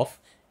take you off,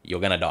 you're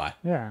going to die.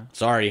 Yeah.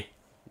 Sorry.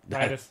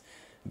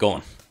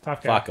 Gone.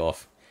 Tough guy. Fuck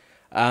off.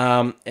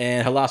 And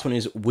her last one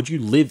is, would you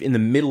live in the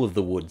middle of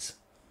the woods?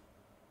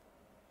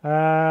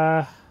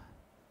 Yes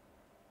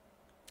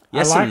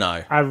and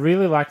no. I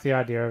really like the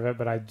idea of it,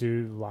 but I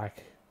do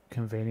like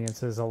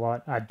conveniences a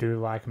lot. I do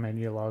like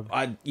menu log.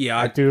 I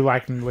do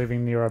like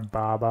living near a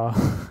barber.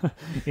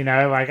 You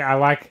know, like I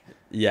like...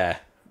 Yeah.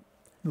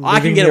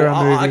 I can get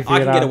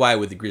away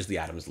with the Grizzly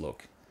Adams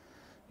look.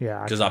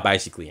 Yeah. Because I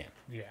basically am.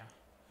 Yeah.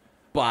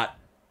 But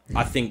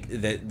I think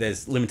that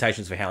there's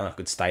limitations for how long I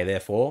could stay there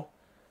for.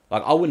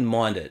 Like, I wouldn't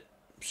mind it.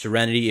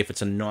 Serenity, if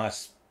it's a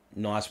nice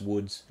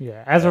woods.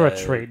 Yeah, as a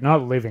retreat,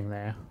 not living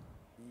there.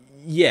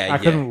 Yeah, I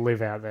couldn't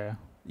live out there.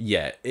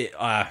 Yeah,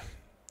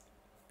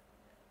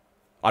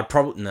 I'd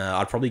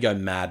probably go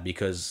mad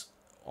because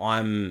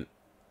I'm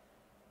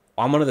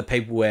one of the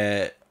people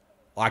where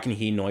I can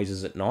hear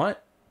noises at night.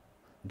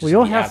 Well,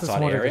 your house is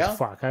haunted as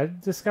fuck. I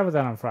discovered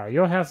that on Friday.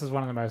 Your house is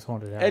one of the most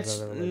haunted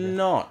houses I've ever lived in. It's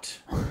not.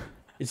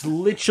 It's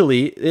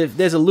literally, if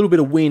there's a little bit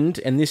of wind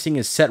and this thing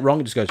is set wrong,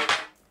 it just goes...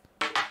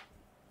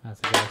 That's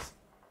a ghost.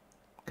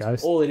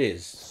 Ghost? All it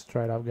is.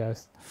 Straight up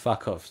ghost.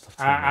 Fuck off.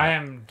 I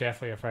am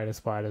definitely afraid of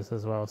spiders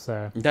as well,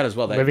 so... That as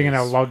well. Living in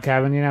a log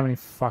cabin, you know how many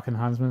fucking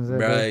huntsmen there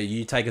Bro,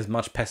 you take as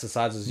much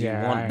pesticides as you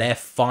want. They're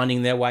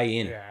finding their way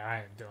in. Yeah, I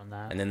ain't doing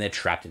that. And then they're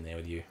trapped in there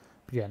with you.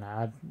 Yeah,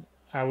 no,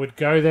 I would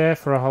go there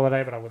for a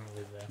holiday, but I wouldn't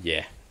live there.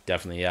 Yeah,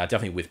 definitely. Yeah,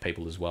 definitely with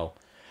people as well.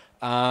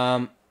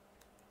 Let's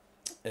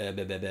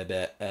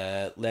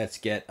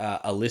get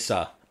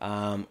Alyssa.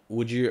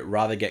 Would you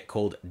rather get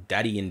called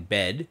Daddy in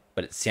bed,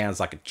 but it sounds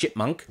like a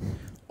chipmunk,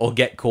 or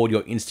get called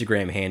your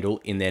Instagram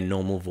handle in their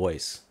normal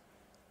voice?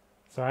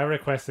 So I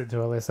requested to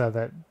Alyssa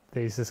that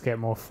these just get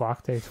more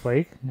fucked each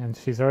week, and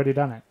she's already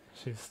done it.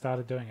 She's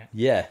started doing it.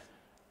 Yeah.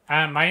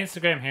 My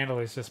Instagram handle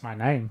is just my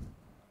name,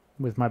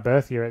 with my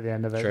birth year at the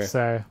end of it. True.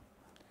 So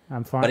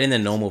I'm fine. But in the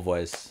normal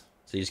voice,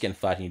 so you're just getting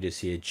fucked and you just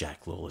hear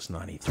Jack Lawless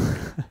 93.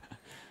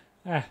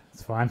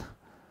 It's fine.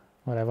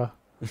 Whatever.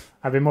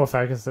 I'd be more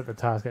focused at the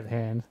task at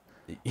hand.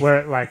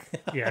 Where, like,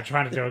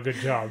 trying to do a good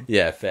job.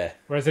 Yeah, fair.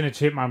 Whereas in a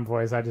chipmunk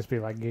voice, I'd just be,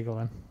 like,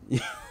 giggling.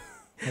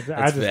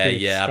 That's fair,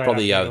 yeah. I'd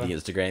probably go with the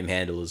Instagram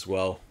handle as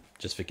well,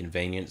 just for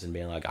convenience and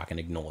being like, I can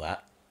ignore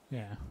that.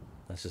 Yeah.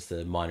 That's just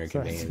a minor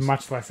inconvenience. It's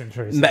much less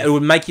intrusive. It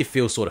would make you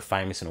feel sort of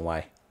famous in a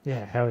way.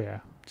 Yeah, hell yeah.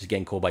 Just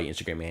getting called by your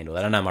Instagram handle.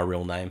 They don't know my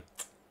real name.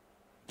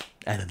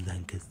 Adam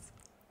Lankus.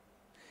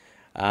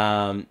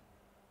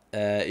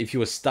 If you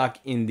were stuck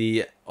in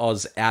the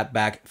Oz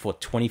outback for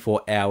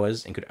 24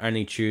 hours and could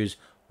only choose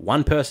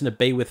one person to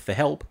be with for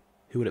help,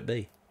 who would it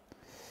be?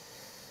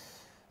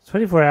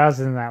 24 hours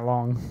isn't that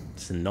long.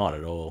 It's not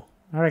at all.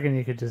 I reckon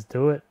you could just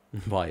do it.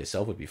 By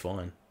yourself would be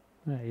fine.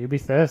 Yeah, you'd be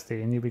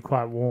thirsty and you'd be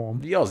quite warm.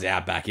 The Oz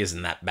outback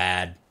isn't that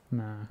bad.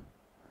 No.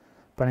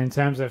 But in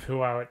terms of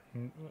who I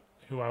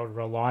would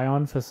rely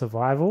on for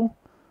survival,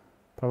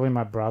 probably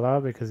my brother,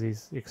 because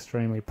he's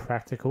extremely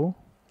practical.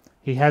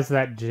 He has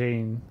that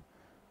gene.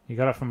 He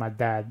got it from my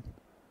dad,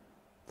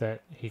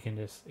 that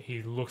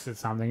he looks at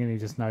something and he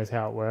just knows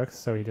how it works,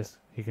 so he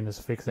can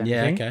just fix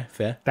anything. Yeah, okay,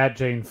 fair. That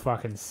gene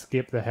fucking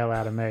skipped the hell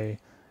out of me,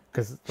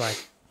 because like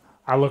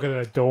I look at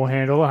the door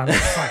handle and I'm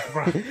just like,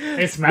 bro,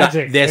 it's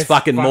magic. There's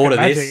fucking more to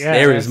magic. this. Yeah,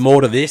 there is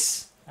more to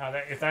this.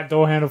 If that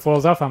door handle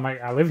falls off, I'm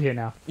like, I live here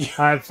now.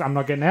 I'm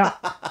not getting out.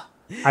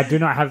 I do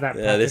not have that.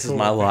 Yeah, this is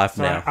my life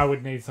now. I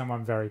would need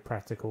someone very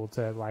practical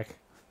to like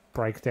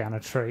break down a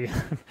tree.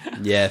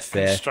 Yeah,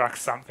 fair. Construct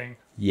something.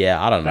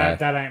 Yeah, I don't know.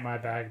 That ain't my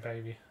bag,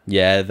 baby.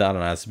 Yeah, I don't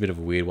know. It's a bit of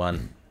a weird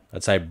one.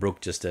 I'd say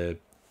Brooke just to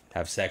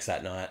have sex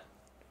that night.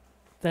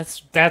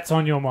 That's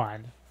on your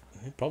mind.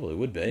 It probably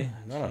would be.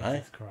 I don't know.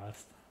 Jesus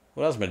Christ.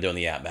 What else am I doing in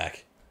the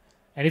outback?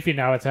 And if you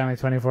know it's only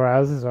 24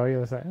 hours as well,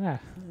 you'll say,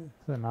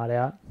 it's a night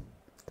out.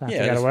 Don't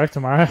have to go to work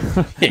tomorrow.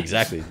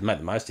 Exactly. Make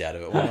the most out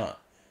of it. Why not?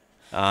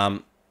 I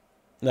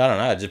don't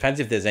know. It depends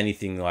if there's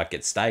anything like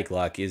at stake.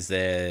 Like, is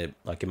there,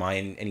 like, am I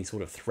in any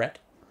sort of threat?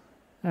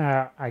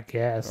 I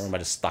guess. Or am I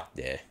just stuck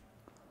there?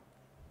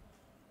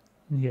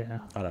 Yeah.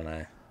 I don't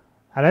know.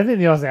 I don't think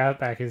the Aussie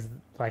outback is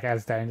like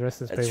as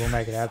dangerous as people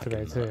make it out to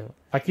be too.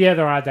 Like, yeah,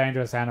 there are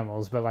dangerous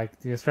animals, but like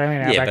the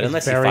Australian outback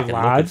is very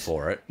large. Looking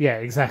for it. Yeah,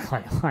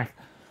 exactly. Like,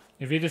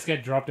 if you just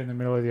get dropped in the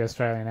middle of the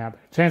Australian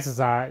outback, chances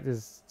are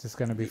there's just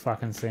going to be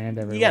fucking sand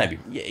everywhere.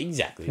 Yeah,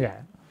 exactly.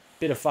 Yeah,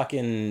 bit of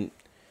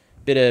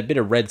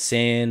red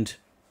sand,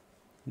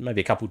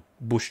 maybe a couple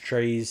bush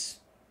trees.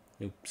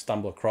 You'll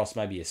stumble across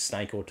maybe a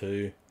snake or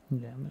two.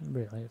 Yeah,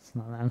 really, it's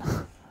not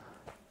that.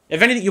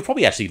 If anything, you'll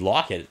probably actually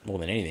like it more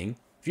than anything.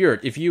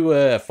 If you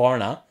were a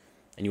foreigner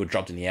and you were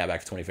dropped in the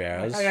outback for 24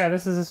 hours. Oh yeah,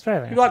 this is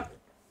Australia. You're like,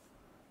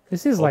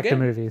 this is like the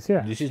movies, yeah.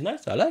 This is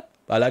nice. I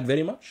like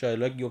very much. I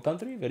like your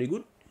country. Very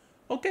good.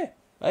 Okay.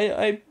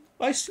 I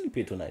sleep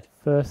here tonight.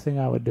 First thing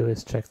I would do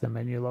is check the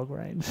menu log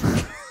range.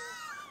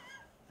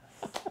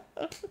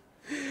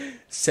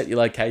 Set your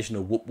location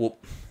or whoop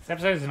whoop. This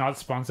episode is not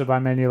sponsored by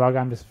menu log.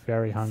 I'm just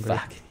very hungry.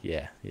 Fuck.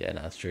 Yeah,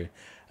 no, that's true.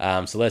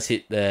 So let's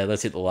hit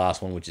the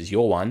last one, which is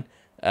your one.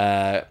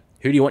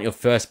 Who do you want your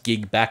first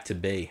gig back to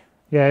be?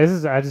 Yeah,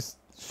 I just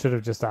should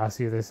have just asked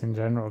you this in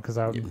general because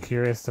I'm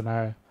curious to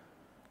know.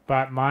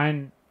 But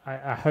mine,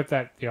 I hope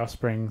that the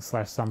Offspring /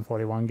 Sum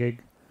 41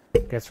 gig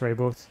gets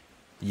rebooked.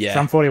 Yeah.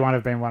 Sum 41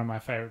 have been one of my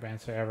favourite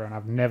bands forever, and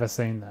I've never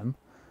seen them.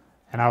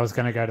 And I was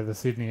going to go to the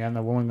Sydney and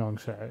the Wollongong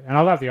show. And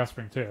I love the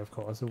Offspring too, of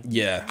course.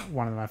 Yeah.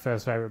 One of my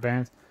first favourite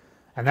bands.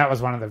 And that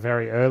was one of the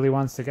very early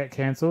ones to get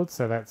cancelled.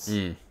 So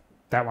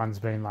that one's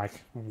been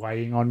like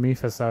weighing on me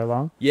for so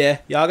long. Yeah,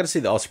 I got to see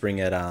the Offspring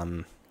at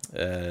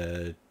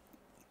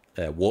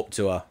Warp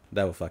Tour.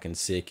 They were fucking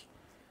sick.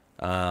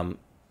 They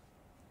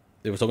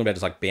were talking about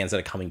just like bands that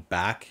are coming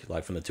back,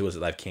 like from the tours that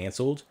they've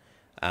cancelled,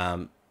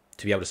 to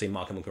be able to see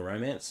My Chemical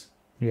Romance.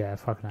 Yeah,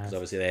 fucking nice. Because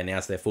obviously they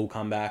announced their full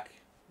comeback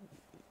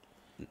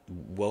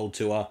world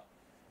tour.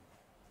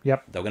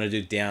 Yep. They were going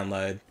to do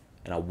Download,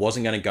 and I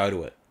wasn't going to go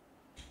to it.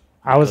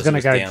 I was going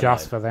to go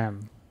just for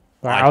them.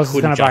 Like, I was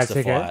going to buy a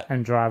ticket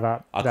and drive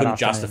up. I couldn't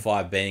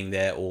justify being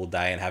there all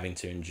day and having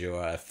to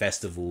endure a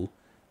festival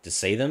to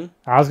see them.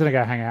 I was going to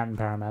go hang out in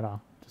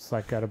Parramatta. Just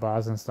like go to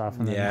bars and stuff.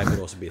 And yeah, it could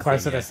also be a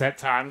closer to set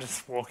time,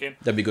 just walk in.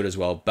 That'd be good as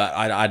well. But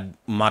I'd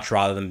much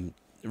rather them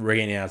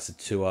re-announce the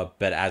tour,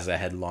 but as a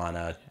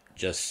headliner,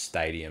 just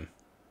stadium.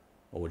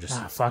 Or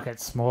just... fuck it,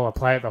 smaller.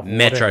 Play at the Horton.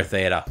 Metro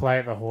Theatre. Play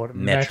at the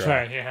Horton.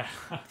 Metro, yeah.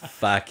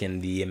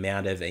 Fucking the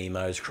amount of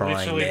emos crying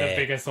Literally there.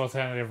 The biggest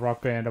alternative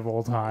rock band of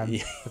all time.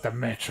 Yeah. With the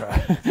Metro.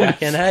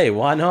 Fucking hey,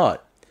 why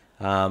not?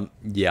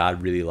 Yeah,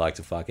 I'd really like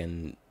to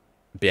fucking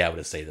be able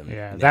to see them.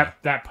 Yeah,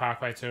 that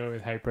Parkway tour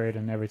with Hatebreed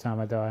and Every Time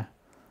I Die.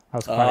 I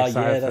was quite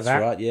excited yeah, for that's that.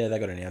 right. Yeah, that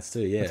got announced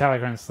too. Yeah,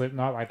 Metallica and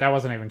Slipknot, like that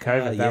wasn't even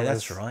COVID. Yeah,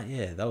 that's right.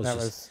 Yeah, that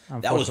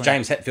was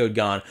James Hetfield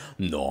going,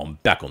 "No, I'm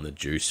back on the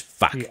juice."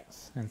 Fuck.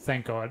 Yes, and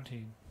thank God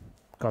he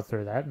got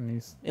through that, and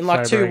he's in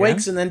like 2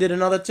 weeks, and then did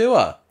another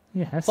tour.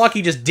 Yeah, it's like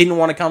he just didn't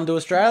want to come to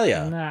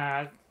Australia. Nah,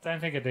 I don't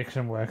think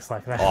addiction works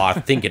like that. Oh, I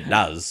think it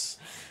does.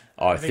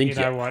 I think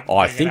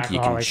you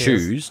can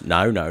choose.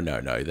 No.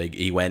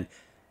 He went,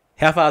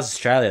 how far is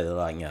Australia? They're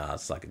like,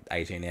 it's like an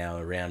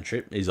 18-hour round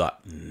trip. He's like,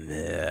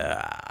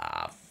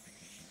 nah,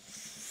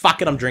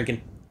 fuck it, I'm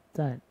drinking.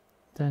 Don't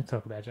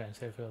talk about James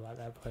Hetfield like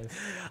that, please.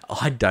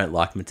 I don't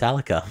like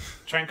Metallica.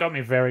 Trent got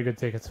me very good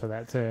tickets for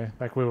that too.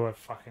 Like we were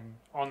fucking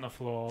on the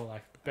floor,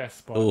 like best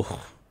spot. Ooh.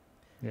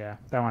 Yeah,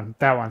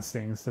 that one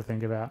stings to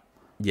think about.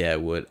 Yeah,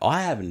 it would.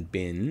 I haven't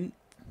been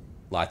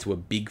like to a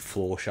big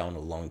floor show in a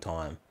long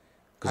time.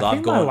 I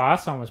think my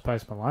last one was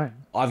Post Malone.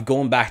 I've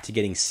gone back to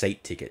getting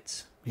seat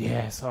tickets.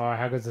 Yes,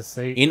 how good's the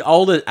seat? In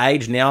older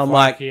age now, I'm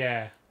like,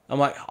 yeah.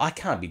 I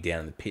can't be down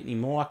in the pit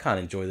anymore. I can't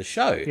enjoy the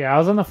show. Yeah, I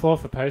was on the floor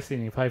for Posty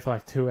and he played for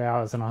like 2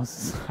 hours and I was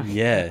just like,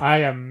 yeah. I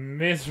am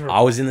miserable. I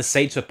was in the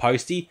seats for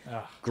Posty.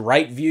 Ugh.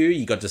 Great view.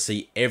 You got to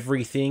see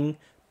everything.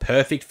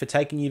 Perfect for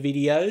taking your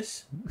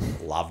videos.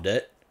 Loved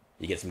it.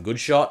 You get some good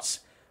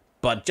shots.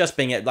 But just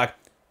being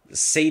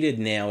seated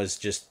now is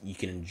just, you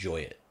can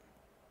enjoy it.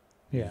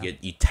 Yeah.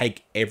 You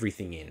take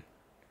everything in.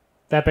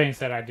 That being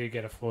said, I did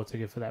get a floor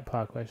ticket for that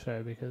Parkway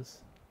show because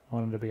I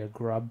wanted to be a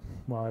grub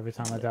while Every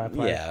Time I Die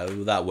played. Yeah,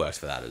 that works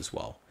for that as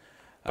well.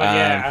 But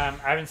I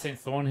haven't seen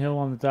Thornhill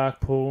on the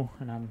Dark Pool,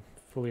 and I'm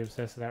fully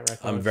obsessed with that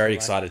record. I'm very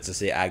excited to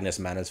see Agnes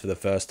Manners for the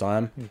first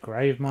time.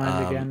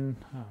 Gravemind again.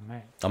 Oh,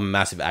 mate. I'm a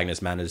massive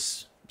Agnes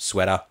Manners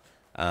sweater.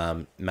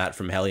 Matt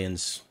from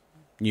Hellions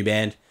new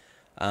band.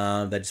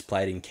 They just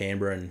played in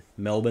Canberra and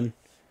Melbourne.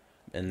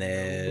 And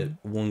their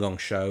Wollongong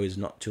show is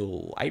not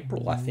till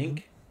April, I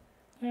think.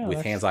 Yeah,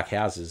 with Hands Like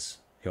Houses,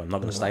 who I'm not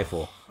going to stay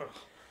for.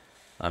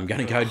 I'm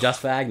going to go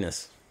just for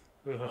Agnes.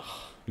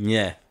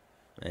 Yeah.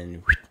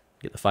 And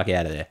get the fuck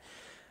out of there.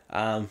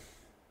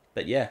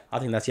 But yeah, I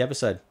think that's the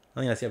episode.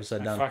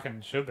 Done.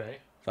 Fucking should be.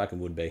 Fucking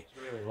would be.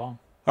 It's really long.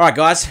 Alright,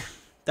 guys.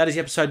 That is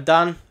the episode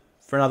done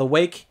for another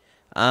week.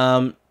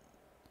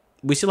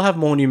 We still have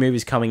more new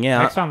movies coming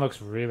out. Next one looks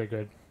really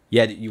good.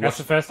 Yeah, that's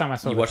the first time I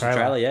saw the trailer. You watched the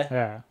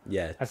trailer,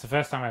 Yeah. That's the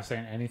first time I've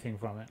seen anything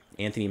from it.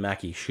 Anthony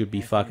Mackie should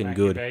be fucking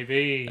good.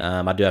 Baby.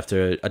 I do have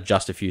to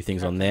adjust a few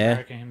things on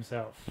there.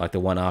 Himself. Like the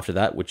one after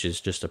that, which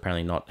is just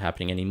apparently not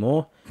happening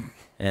anymore.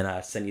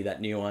 and send you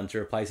that new one to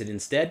replace it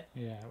instead.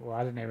 Yeah, well,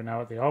 I didn't even know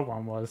what the old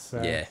one was.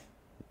 So yeah.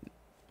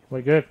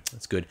 We're good.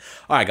 That's good.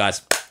 All right, guys.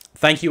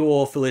 Thank you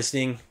all for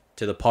listening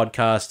to the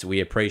podcast.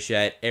 We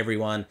appreciate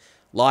everyone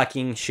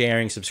liking,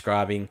 sharing,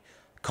 subscribing,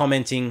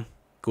 commenting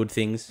good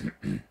things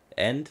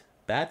and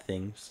bad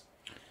things.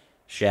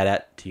 Shout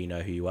out to you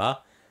know who you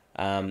are.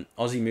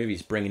 Aussie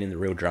Movies bringing in the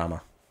real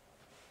drama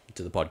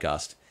to the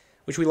podcast,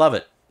 which we love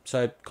it.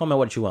 So comment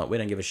what you want. We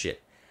don't give a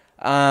shit.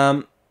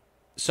 So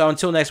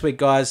until next week,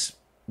 guys,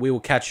 we will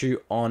catch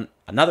you on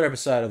another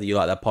episode of the You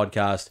Like That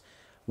podcast.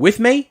 With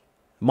me,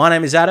 my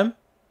name is Adam,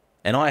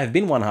 and I have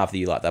been one half of the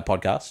You Like That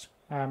podcast.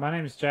 My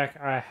name is Jack.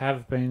 I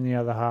have been the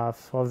other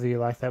half of the You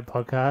Like That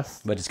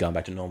podcast. We're just going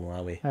back to normal,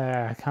 aren't we?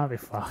 I can't be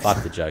fucked.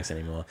 Fuck the jokes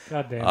anymore.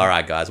 God damn. All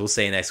right, guys. We'll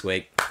see you next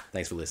week.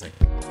 Thanks for listening.